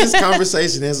say that this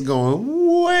conversation has gone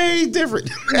way different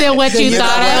Than what you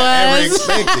thought it was.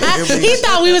 expected. He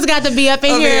thought we was got to be up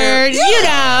in here, you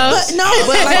know. But no,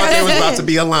 but I like thought I there was said, about to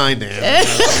be a line down.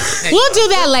 We'll do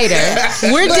that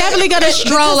later. We're definitely gonna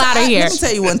stroll out of here. Let me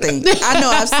tell you one thing. I know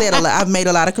I've said a lot. I've made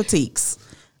a lot of critiques.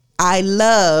 I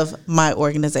love my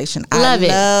organization. I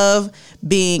love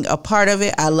being a part of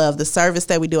it. I love the service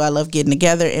that we do. I love getting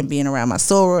together and being around my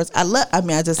sorors. I love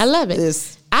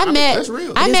it. I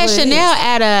met Chanel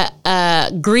at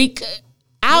a Greek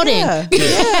outing,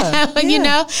 you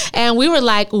know, and we were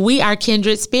like, we are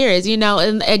kindred spirits, you know,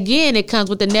 and again, it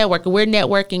comes with the network. We're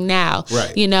networking now,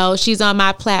 right? You know, she's on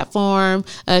my platform.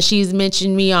 She's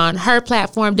mentioned me on her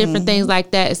platform, different things like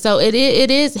that. So it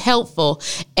is helpful.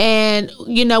 And,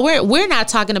 you know, we're not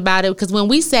talking about it because when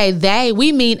we say they,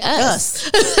 we mean us.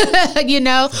 You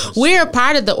know, we're a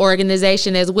part of the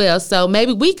organization as well. So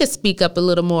maybe we could speak up a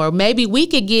little more. Maybe we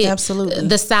could get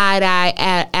the side eye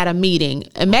at a meeting.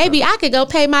 And maybe I could go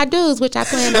pay my dues, which I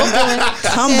plan on doing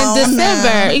in December.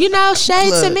 Now. You know,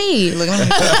 shade to me. Look, let me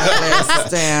put my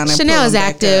glasses down. Chanel is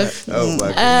active. Oh my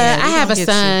God. I have a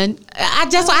son.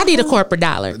 I need a corporate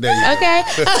dollar. Okay. Look,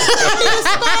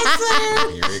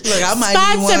 I might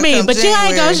sponsor me, but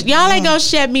y'all ain't gonna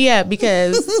shut me up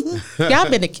because y'all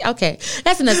been okay.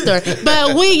 That's another story.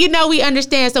 But we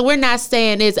understand. So we're not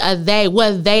saying it's a they,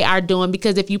 what they are doing,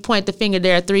 because if you point the finger,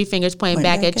 there are three fingers pointing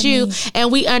back at you,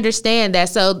 and we understand that.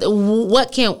 So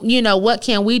what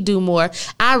can we do more?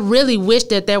 I really wish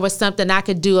that there was something I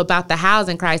could do about the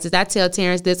housing crisis. I tell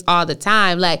Terrence this all the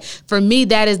time. Like, for me,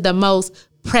 that is the most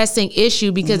pressing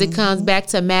issue because it comes back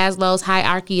to Maslow's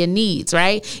hierarchy of needs,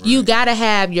 right? You got to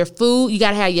have your food. You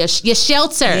got to have your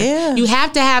shelter. Yeah. You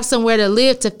have to have somewhere to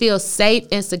live to feel safe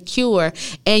and secure.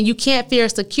 And you can't feel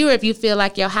secure if you feel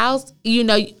like your house,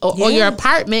 or your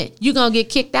apartment, you're going to get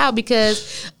kicked out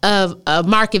because of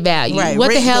market value. Right. What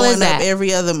Rent the hell is going up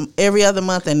that? every other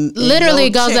month, and literally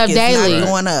it goes up daily.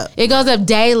 Going up. It goes up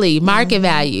daily, market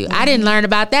value. I didn't learn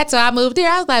about that till I moved here.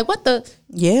 I was like, what the...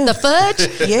 Yeah. The fudge?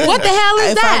 Yeah. What the hell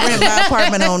is if that? I rent my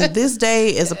apartment on this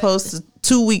day as opposed to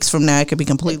 2 weeks from now, it could be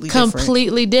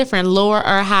completely different, lower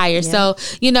or higher. Yeah. So,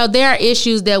 there are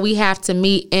issues that we have to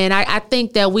meet. And I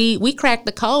think that we cracked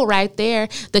the code right there.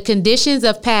 The conditions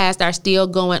of past are still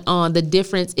going on. The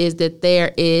difference is that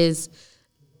there is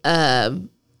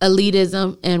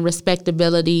elitism and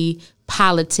respectability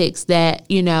politics that,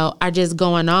 are just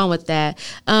going on with that.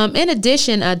 In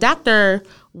addition, Dr.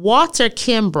 Walter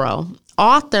Kimbrough,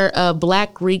 author of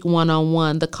Black Greek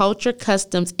 101, The Culture,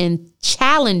 Customs, and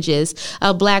Challenges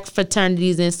of Black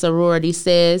Fraternities and Sororities,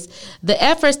 says the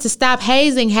efforts to stop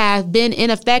hazing have been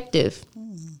ineffective.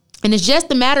 And it's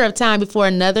just a matter of time before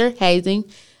another hazing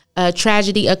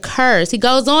tragedy occurs. He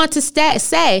goes on to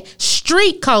say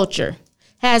street culture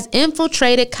has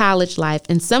infiltrated college life,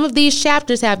 and some of these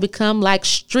chapters have become like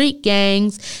street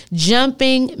gangs,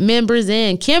 jumping members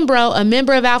in. Kimbrough, a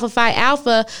member of Alpha Phi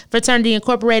Alpha Fraternity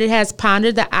Incorporated, has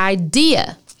pondered the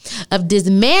idea of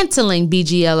dismantling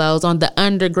BGLOs on the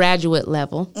undergraduate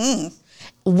level,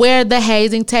 where the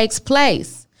hazing takes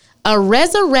place. A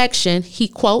resurrection, he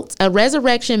quotes, a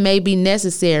resurrection may be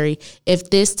necessary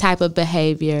if this type of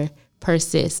behavior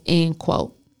persists, end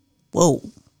quote. Whoa.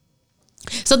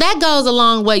 So that goes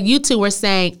along what you two were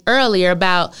saying earlier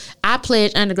about I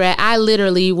pledged undergrad. I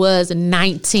literally was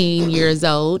 19 years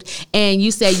old, and you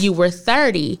said you were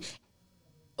 30.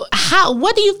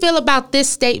 What do you feel about this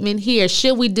statement here?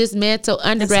 Should we dismantle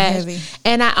undergrad?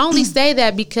 And I only say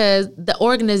that because the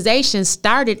organization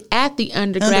started at the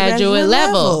undergraduate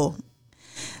level.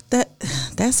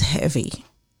 That's heavy.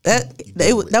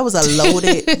 That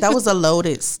was a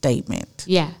loaded statement.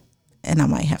 Yeah. And I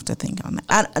might have to think on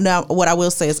that. Now, what I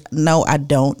will say is, no, I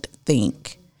don't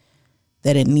think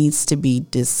that it needs to be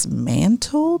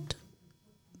dismantled.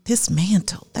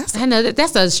 I know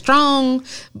that's a strong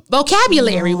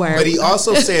vocabulary word. But he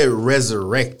also said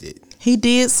resurrected. He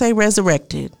did say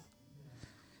resurrected.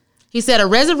 He said a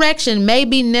resurrection may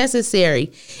be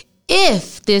necessary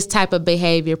if this type of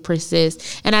behavior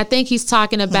persists. And I think he's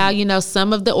talking about,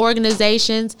 some of the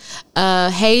organizations,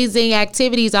 hazing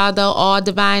activities, although all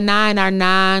Divine Nine are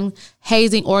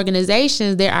non-hazing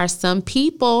organizations, there are some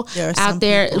people out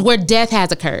there where death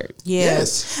has occurred.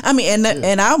 Yes. I mean,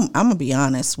 and I'm going to be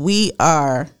honest, we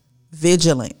are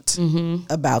vigilant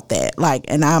about that. Like,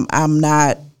 and I'm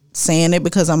not saying it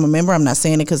because I'm a member. I'm not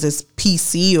saying it because it's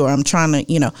PC or I'm trying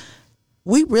to,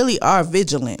 we really are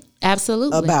vigilant.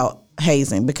 Absolutely. About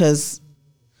hazing because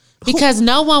Because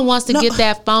no one wants to get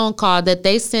that phone call that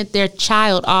they sent their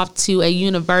child off to a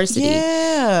university.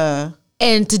 Yeah.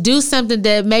 And to do something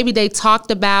that maybe they talked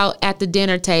about at the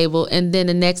dinner table, and then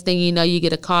the next thing you know, you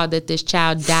get a call that this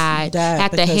child died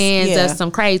at the hands of some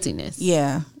craziness.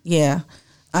 Yeah, yeah.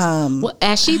 Well,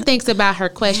 as she thinks about her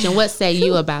question, what say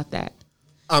you about that?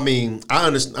 I mean, I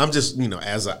understand. I'm just,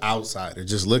 as an outsider,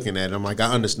 just looking at it, I'm like,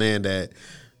 I understand that,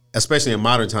 especially in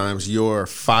modern times, your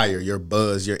fire, your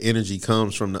buzz, your energy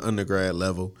comes from the undergrad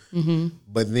level. Mm-hmm.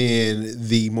 But then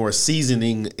the more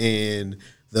seasoning and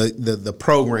the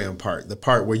program part, the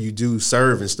part where you do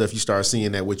serve and stuff, you start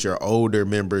seeing that with your older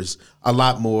members a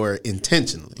lot more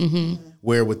intentionally. Mm-hmm.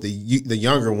 Where with the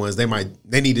younger ones,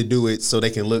 they need to do it so they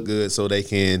can look good, so they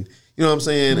can, you know what I'm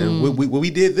saying? Mm. And we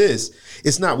did this.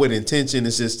 It's not with intention.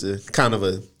 It's just a kind of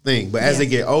a thing. But as they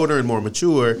get older and more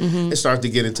mature, it starts to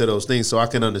get into those things. So I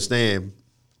can understand.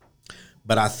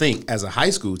 But I think as a high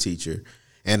school teacher,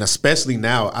 and especially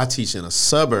now, I teach in a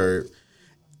suburb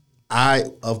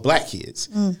of black kids,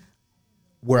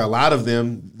 where a lot of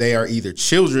them, they are either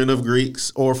children of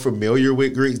Greeks or familiar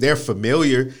with Greeks. They're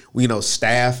familiar.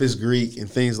 Staff is Greek and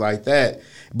things like that.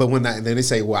 But then they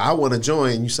say, well, I want to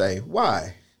join. You say,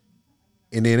 why?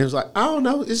 And then it was like, I don't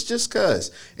know. It's just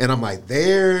cuz. And I'm like,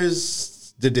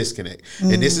 there's the disconnect.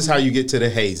 And this is how you get to the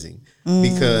hazing.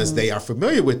 Because they are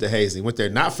familiar with the hazing. What they're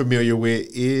not familiar with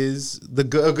is a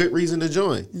good reason to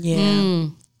join. Yeah.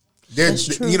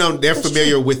 They're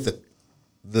familiar with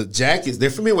the jackets. They're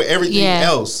familiar with everything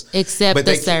else. Except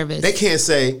the service. They can't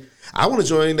say, I want to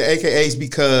join the AKAs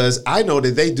because I know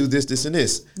that they do this, this, and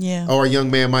this. Yeah. Or a young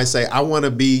man might say, I want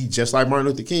to be just like Martin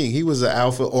Luther King. He was an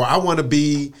alpha. Or I want to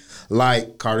be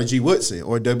like Carter G. Woodson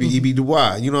or W.E.B. Du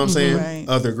Bois. You know what I'm saying? Right.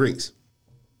 Other Greeks.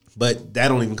 But that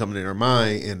don't even come into their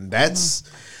mind. And that's,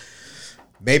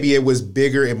 maybe it was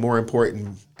bigger and more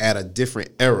important at a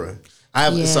different era.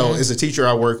 So as a teacher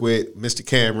I work with, Mr.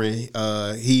 Cameron,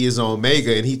 he is on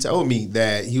Mega, and he told me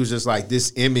that he was just like,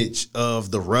 this image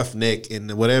of the roughneck and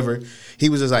whatever, he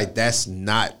was just like, that's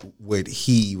not what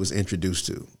he was introduced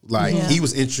to. Like, he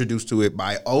was introduced to it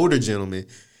by older gentlemen,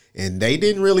 and they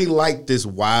didn't really like this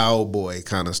wild boy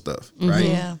kind of stuff, right?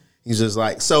 Yeah. He's just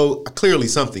like, so clearly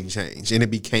something changed, and it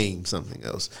became something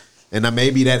else. And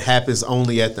maybe that happens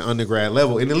only at the undergrad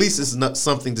level, and at least it's not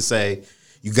something to say,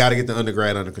 you got to get the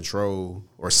undergrad under control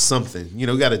or something. You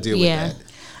got to deal with that.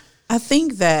 I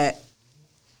think that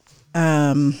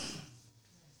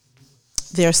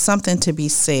there's something to be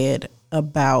said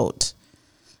about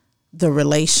the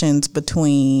relations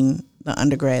between the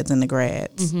undergrads and the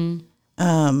grads.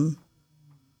 Mm-hmm.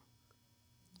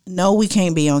 No, we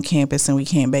can't be on campus and we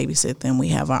can't babysit them. We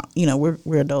have our,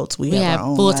 we're adults. We have our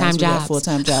own full-time lives. jobs. We have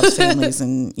full-time jobs, families,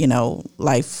 and,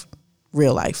 life,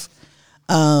 real life.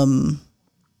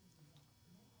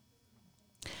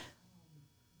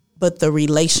 But the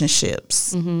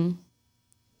relationships, like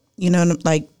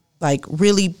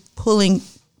really pulling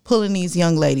these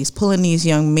young ladies, pulling these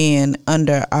young men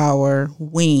under our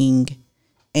wing,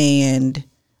 and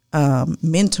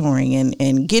mentoring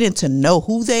and getting to know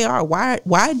who they are.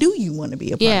 Why do you want to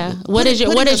be a part of it? What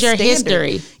is your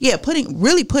history? Yeah,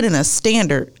 putting a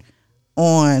standard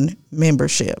on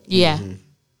membership. Yeah. Mm-hmm.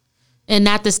 And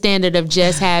not the standard of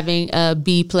just having a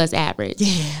B+ average.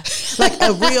 Yeah. Like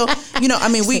a real,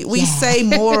 we say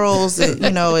morals,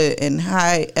 and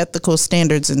high ethical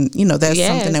standards, and, that's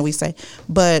something that we say.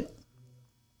 But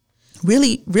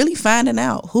really, really finding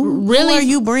out who are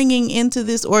you bringing into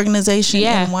this organization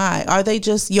and why? Are they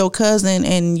just your cousin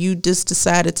and you just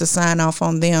decided to sign off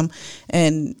on them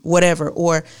and whatever?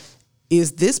 Or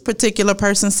is this particular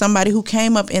person somebody who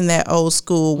came up in that old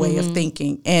school way of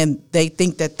thinking, and they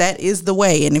think that is the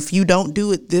way, and if you don't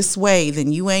do it this way, then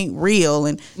you ain't real,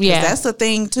 and that's the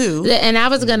thing too. And I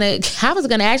was gonna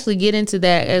actually get into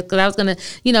that, because I was gonna,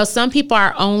 some people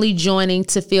are only joining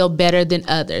to feel better than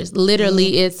others.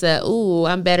 Literally, it's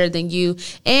I'm better than you.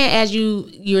 And as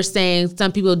you're saying,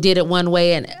 some people did it one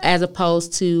way, and as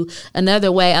opposed to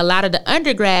another way. A lot of the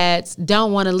undergrads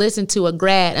don't want to listen to a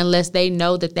grad unless they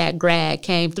know that grad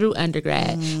came through undergrad,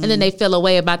 and then they feel a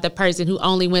way about the person who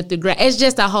only went through grad. It's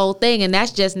just a whole thing, and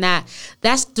that's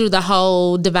through the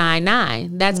whole Divine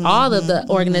Nine. That's all of the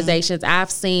organizations.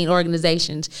 I've seen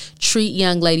organizations treat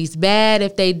young ladies bad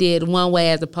if they did one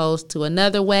way as opposed to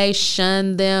another way,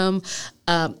 shun them.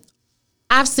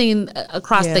 I've seen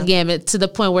across the gamut, to the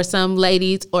point where some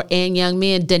ladies and young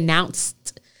men denounced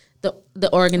the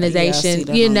organization,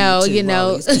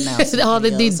 all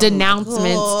these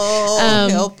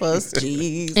denouncements. Help us,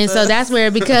 Jesus. And so that's where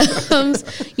it becomes,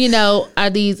 are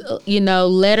these,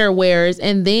 letter wearers.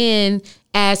 And then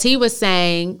as he was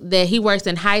saying, that he works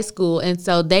in high school, and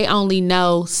so they only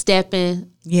know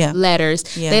stepping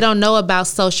letters. Yeah. They don't know about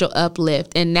social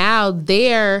uplift, and now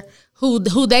they're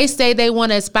who they say they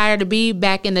want to aspire to be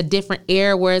back in a different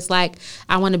era where it's like,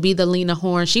 I want to be the Lena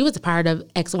Horne. She was a part of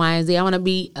X, Y, and Z. I want to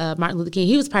be Martin Luther King.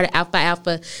 He was part of Alpha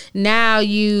Alpha. Now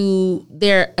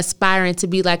they're aspiring to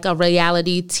be like a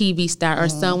reality TV star or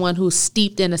someone who's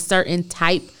steeped in a certain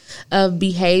type of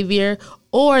behavior,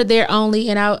 or they're only,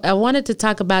 and I wanted to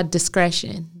talk about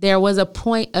discretion. There was a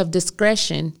point of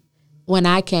discretion when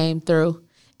I came through.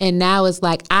 And now it's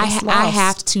like I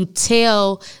have to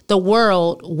tell the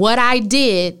world what I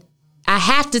did. I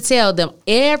have to tell them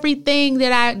everything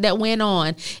that went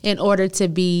on in order to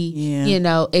be,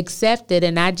 accepted.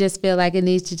 And I just feel like it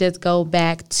needs to just go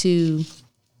back to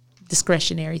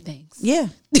discretionary things. Yeah.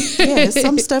 There's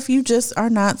some stuff you just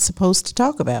are not supposed to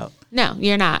talk about. No,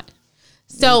 you're not.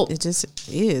 So it just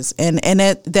is. And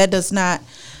that does not,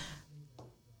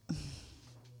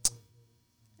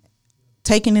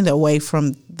 taking it away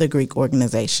from the Greek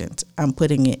organizations, I'm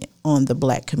putting it on the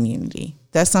Black community.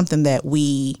 That's something that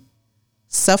we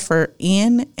suffer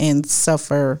in and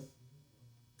suffer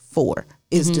for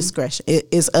is discretion. It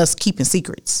is us keeping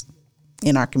secrets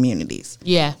in our communities.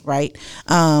 Yeah. Right.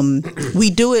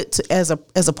 We do it as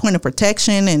a point of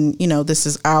protection, and this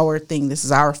is our thing. This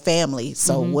is our family.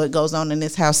 So what goes on in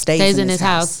this house stays in this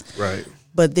house. Right.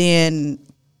 But then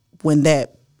when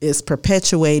that is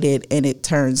perpetuated and it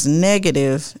turns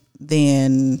negative,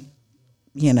 then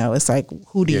it's like,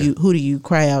 who do you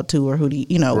cry out to, or who do you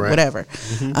right. whatever.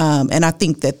 And I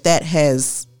think that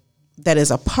is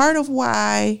a part of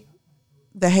why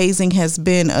the hazing has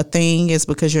been a thing, is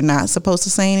because you're not supposed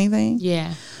to say anything.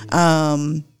 Yeah.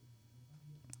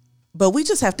 But we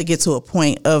just have to get to a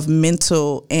point of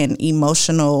mental and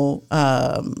emotional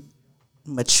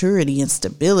maturity and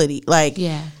stability,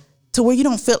 to where you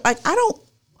don't feel like I don't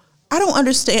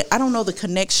understand. I don't know the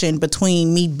connection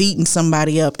between me beating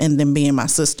somebody up and them being my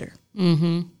sister.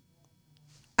 I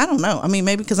don't know. I mean,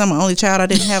 maybe because I'm an only child, I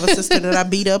didn't have a sister that I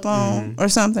beat up on or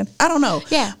something. I don't know.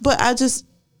 Yeah. But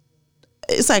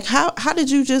it's like, how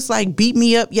did you just like beat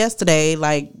me up yesterday,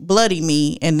 like bloody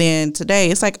me, and then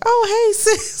today it's like, oh, hey,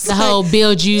 sis. The whole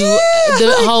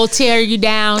whole tear you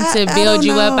down to build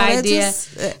you up idea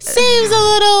seems a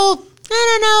little, I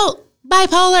don't know,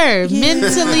 bipolar,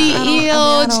 mentally ill.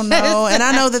 I don't know. And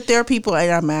I know that there are people, I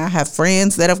have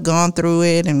friends that have gone through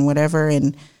it and whatever,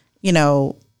 and,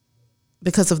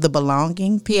 because of the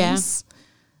belonging piece. Yeah.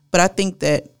 But I think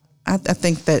that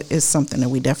is something that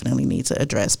we definitely need to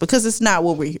address, because it's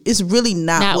really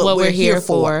not what we're here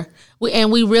for.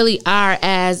 We really are,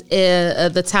 as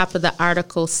the top of the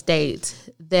article states,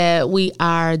 that we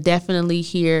are definitely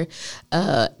here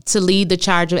to lead the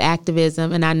charge of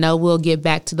activism. And I know we'll get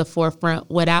back to the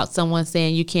forefront without someone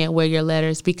saying you can't wear your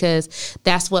letters, because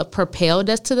that's what propelled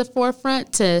us to the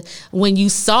forefront. To when you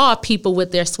saw people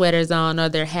with their sweaters on or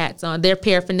their hats on, their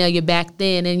paraphernalia back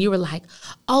then, and you were like,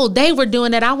 oh, they were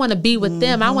doing it. I want to be with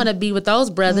them. I want to be with those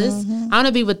brothers. I want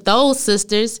to be with those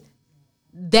sisters.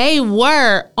 They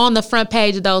were on the front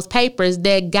page of those papers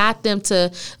that got them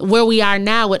to where we are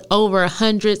now, with over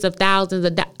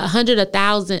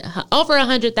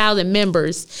 100,000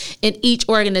 members in each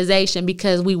organization,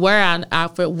 because we were on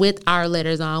offer with our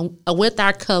letters on, with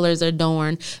our colors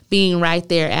adorned, being right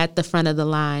there at the front of the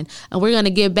line. And we're going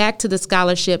to get back to the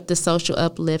scholarship, the social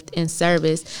uplift and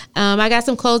service. I got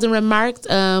some closing remarks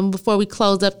before we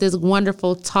close up this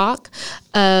wonderful talk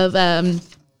of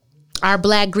our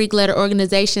Black Greek letter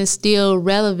organization, still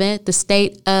relevant, the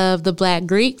state of the Black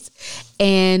Greeks.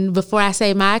 And before I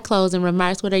say my closing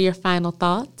remarks, what are your final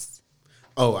thoughts?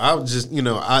 Oh, I was just,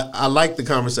 I like the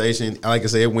conversation. Like I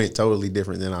said, it went totally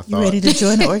different than I thought. You ready to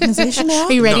join the organization now?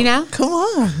 Are you ready now? Come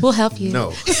on. We'll help you. No.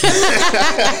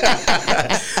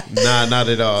 Nah, not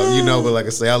at all. But like I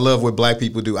say, I love what Black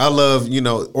people do. I love,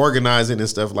 organizing and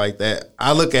stuff like that.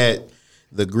 I look at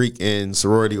the Greek and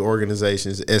sorority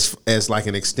organizations as like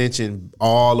an extension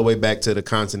all the way back to the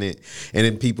continent. And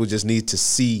then people just need to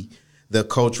see the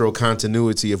cultural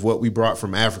continuity of what we brought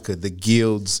from Africa, the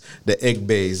guilds, the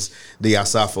Egbes, the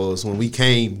Asafos. When we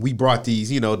came, we brought these,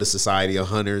 the Society of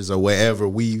Hunters or wherever,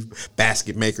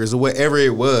 basket makers or whatever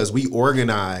it was. We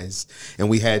organized and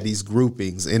we had these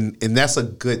groupings, and that's a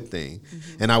good thing.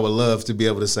 And I would love to be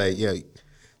able to say, yeah,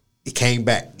 it came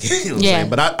back. You know what I'm saying?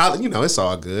 But I it's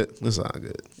all good. It's all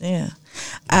good. Yeah.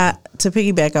 To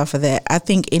piggyback off of that, I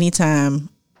think anytime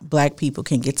Black people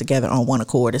can get together on one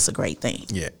accord, it's a great thing.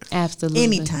 Yeah. Absolutely.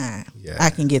 Anytime I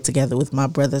can get together with my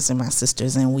brothers and my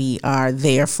sisters, and we are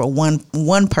there for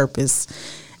one purpose.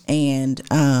 And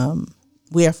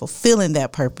we are fulfilling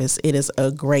that purpose, it is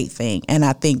a great thing. And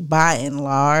I think by and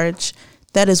large,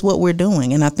 that is what we're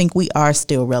doing. And I think we are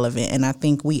still relevant. And I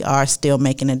think we are still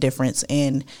making a difference.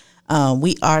 And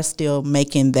we are still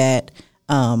making that,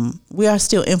 we are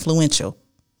still influential.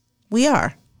 We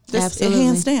are. Absolutely.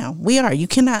 Hands down. We are. You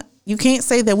can't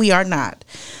say that we are not.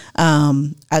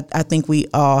 I think we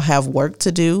all have work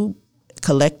to do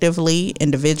collectively,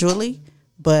 individually.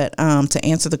 But to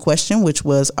answer the question, which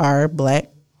was, are Black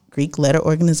Greek letter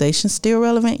organizations still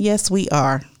relevant? Yes, we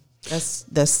are.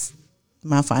 That's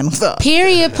my final thought.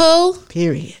 Period, Pooh.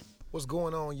 Period. What's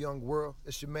going on, young world?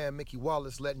 It's your man, Mickey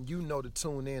Wallace, letting you know to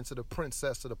tune in to the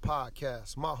princess of the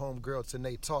podcast, my homegirl,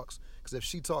 Tanae Talks. Because if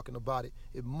she talking about it,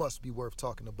 it must be worth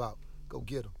talking about. Go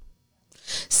get them.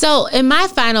 So in my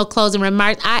final closing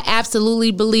remarks, I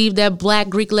absolutely believe that Black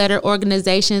Greek letter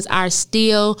organizations are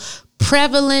still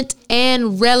prevalent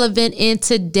and relevant in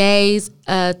today's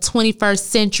 21st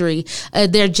century.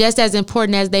 They're just as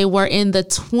important as they were in the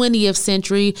 20th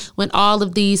century when all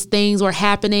of these things were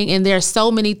happening, and there are so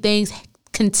many things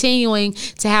continuing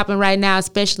to happen right now,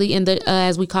 especially in the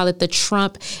as we call it, the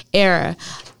Trump era.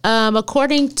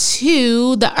 According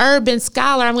to the Urban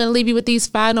Scholar, I'm going to leave you with these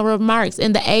final remarks.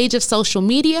 In the age of social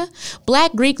media,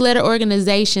 Black Greek letter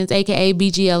organizations, aka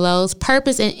BGLOs,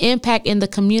 purpose and impact in the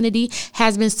community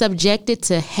has been subjected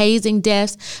to hazing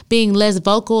deaths, being less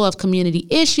vocal of community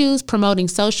issues, promoting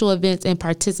social events, and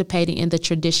participating in the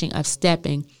tradition of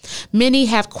stepping. Many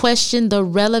have questioned the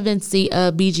relevancy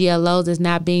of BGLOs as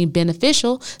not being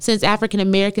beneficial, since African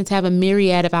Americans have a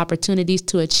myriad of opportunities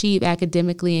to achieve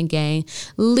academically and gain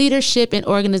leadership and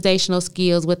organizational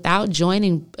skills without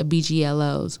joining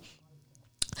BGLOs.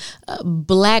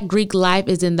 Black Greek life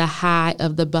is in the eye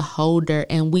of the beholder,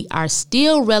 and we are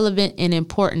still relevant and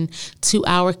important to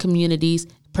our communities,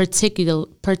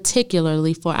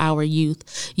 particularly for our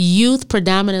youth. Youth,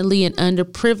 predominantly in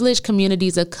underprivileged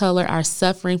communities of color, are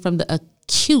suffering from the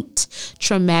acute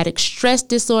traumatic stress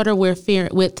disorder with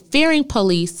fearing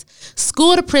police,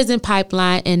 school to prison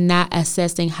pipeline, and not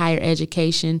assessing higher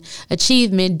education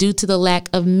achievement due to the lack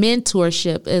of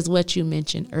mentorship, is what you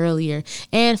mentioned earlier,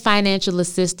 and financial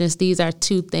assistance. These are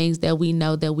two things that we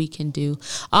know that we can do.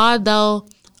 Although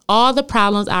all the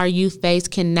problems our youth face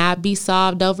cannot be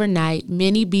solved overnight,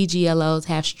 many BGLOs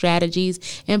have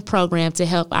strategies and programs to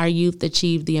help our youth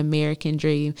achieve the American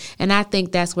dream. And I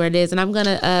think that's where it is. And I'm going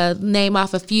to name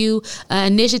off a few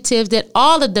initiatives that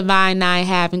all the Divine Nine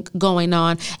have going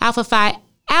on. Alpha Phi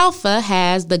Alpha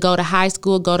has the Go to High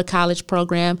School, Go to College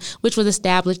program, which was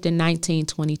established in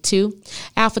 1922.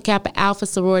 Alpha Kappa Alpha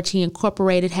Sorority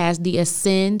Incorporated has the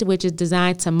Ascend, which is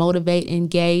designed to motivate,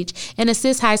 engage, and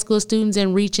assist high school students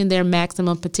in reaching their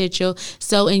maximum potential.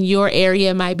 So in your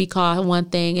area, it might be called one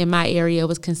thing. In my area, it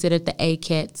was considered the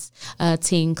ACATS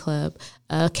Teen Club.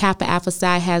 Kappa Alpha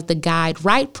Psi has the Guide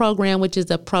Right program, which is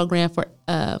a program for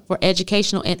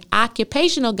educational and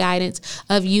occupational guidance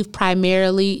of youth,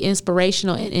 primarily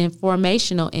inspirational and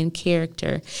informational in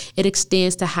character. It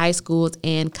extends to high schools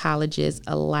and colleges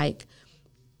alike.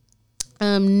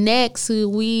 Next,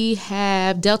 we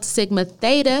have Delta Sigma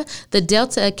Theta. The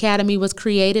Delta Academy was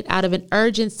created out of an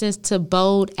urgent sense to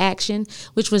bold action,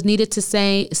 which was needed to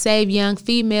save young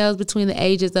females between the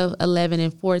ages of 11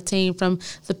 and 14 from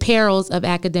the perils of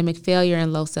academic failure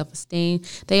and low self-esteem.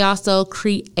 They also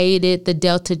created the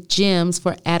Delta Gems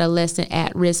for adolescent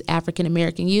at-risk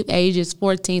African-American youth ages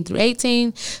 14 through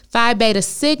 18. Phi Beta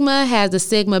Sigma has the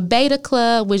Sigma Beta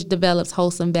Club, which develops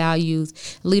wholesome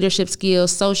values, leadership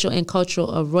skills, social and cultural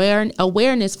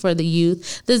awareness for the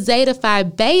youth. The Zeta Phi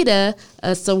Beta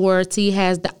sorority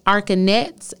has the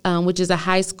Arcanets, which is a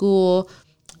high school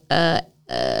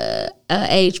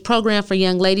age program for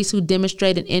young ladies who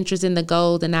demonstrate an interest in the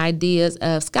goals and ideas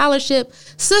of scholarship,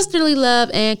 sisterly love,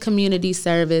 and community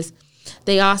service.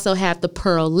 They also have the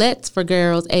Pearlettes for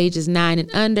girls ages 9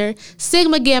 and under.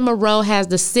 Sigma Gamma Rho has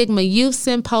the Sigma Youth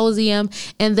Symposium,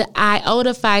 and the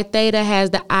Iota Phi Theta has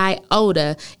the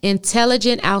Iota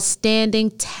Intelligent,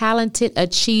 Outstanding, Talented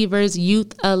Achievers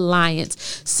Youth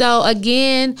Alliance. So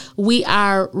again, we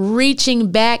are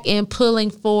reaching back and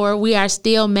pulling forward. We are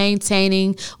still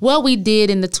maintaining what we did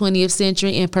in the 20th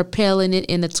century and propelling it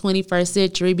in the 21st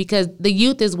century, because the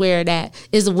youth is where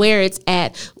it's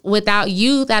at. Without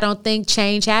youth, I don't think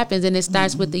change happens, and it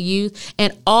starts with the youth.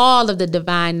 And all of the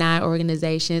Divine Nine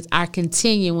organizations are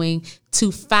continuing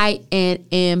to fight and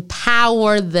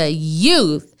empower the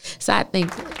youth. So I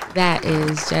think that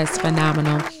is just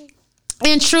phenomenal.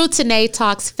 In true Tanae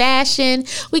Talks fashion,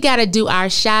 we got to do our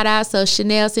shout out. So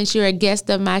Chanel, since you're a guest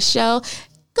of my show,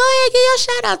 go ahead, give your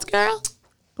shout outs, girl.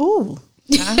 Ooh,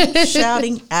 I'm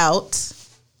shouting out.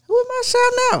 Who am I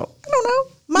shouting out? I don't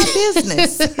know. my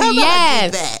business. How about Yes. I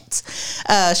do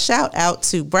that? Shout out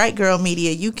to Bright Girl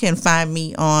Media. You can find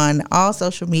me on all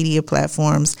social media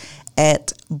platforms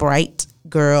at Bright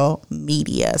Girl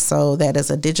Media. So that is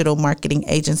a digital marketing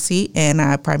agency, and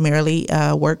I primarily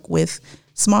work with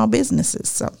small businesses.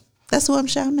 So that's who I'm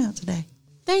shouting out today.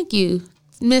 Thank you,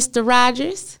 Mr.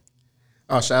 Rogers.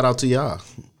 Oh, shout out to y'all.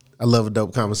 I love a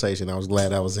dope conversation. I was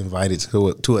glad I was invited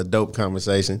to a dope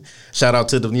conversation. Shout out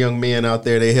to the young men out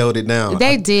there. They held it down.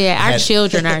 They did. Our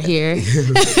children are here. Got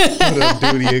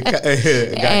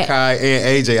Kai and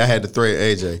AJ. I had to thread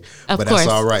AJ, Of but course.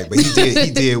 that's all right. But he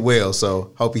did well.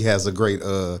 So hope he has a great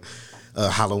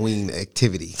Halloween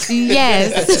activity.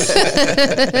 Yes.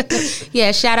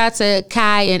 Yeah, shout out to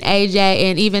Kai and AJ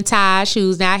and even Taj,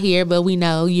 who's not here, but we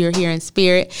know you're here in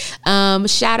spirit.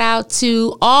 Shout out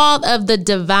to all of the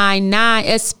Divine Nine,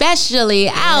 especially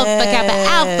Alpha Kappa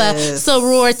Alpha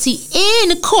Sorority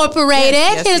Incorporated.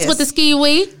 Yes, Hit us with the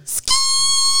ski-wee.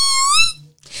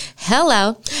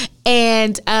 Hello.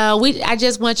 And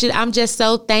I'm just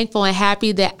so thankful and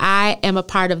happy that I am a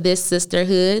part of this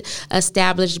sisterhood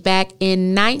established back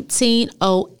in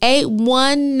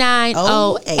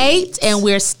 1908, and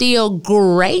we're still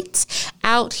great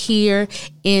out here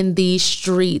in these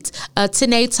streets.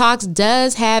 Tanae Talks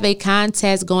does have a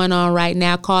contest going on right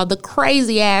now called the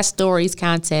Crazy Ass Stories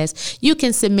Contest. You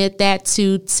can submit that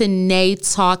to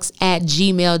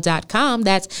TanaeTalks@gmail.com.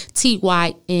 That's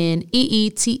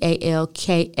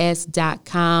TYNEETALKS.com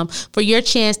for your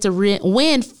chance to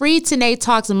win free Tanae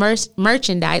Talks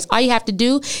merchandise. All you have to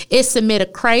do is submit a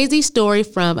crazy story,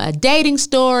 from a dating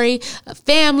story, a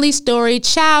family story,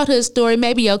 childhood story.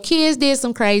 Maybe your kids did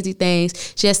some crazy things.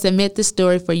 Just submit the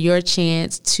story for your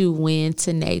chance to win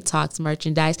Tanae Talks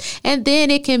merchandise. And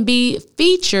then it can be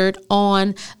featured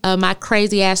on my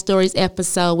Crazy Ass Stories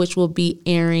episode, which will be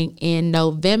airing in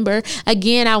November.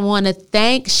 Again, I want to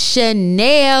thank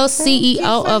Chanel,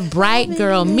 CEO of Bright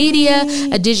Girl Media,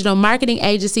 a digital marketing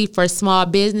agency for small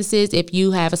businesses. If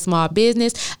you have a small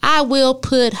business, I will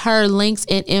put her links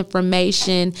and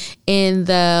information in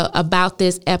the about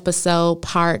this episode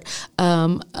part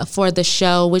for the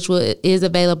show, which is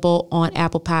available on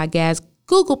Apple Podcasts,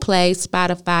 Google Play,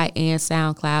 Spotify, and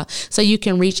SoundCloud. So you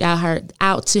can reach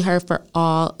out to her for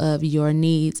all of your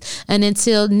needs. And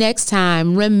until next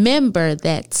time, remember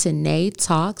that Tanae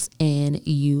talks and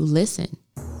you listen.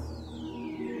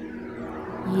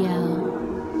 Yo,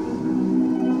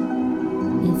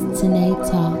 it's Tanae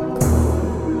Talks.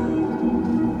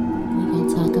 We're going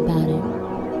to talk about it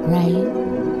right here.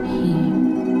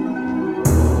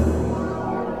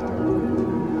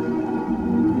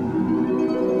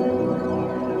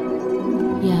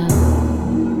 Yeah.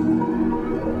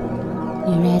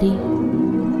 You ready?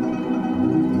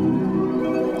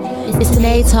 It's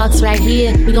Tanae Talks right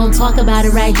here. We gon' talk about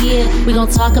it right here. We gon'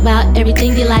 talk about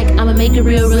everything you like. I'ma make it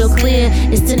real clear.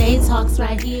 It's Tanae Talks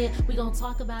right here. We gon'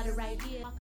 talk about it right here.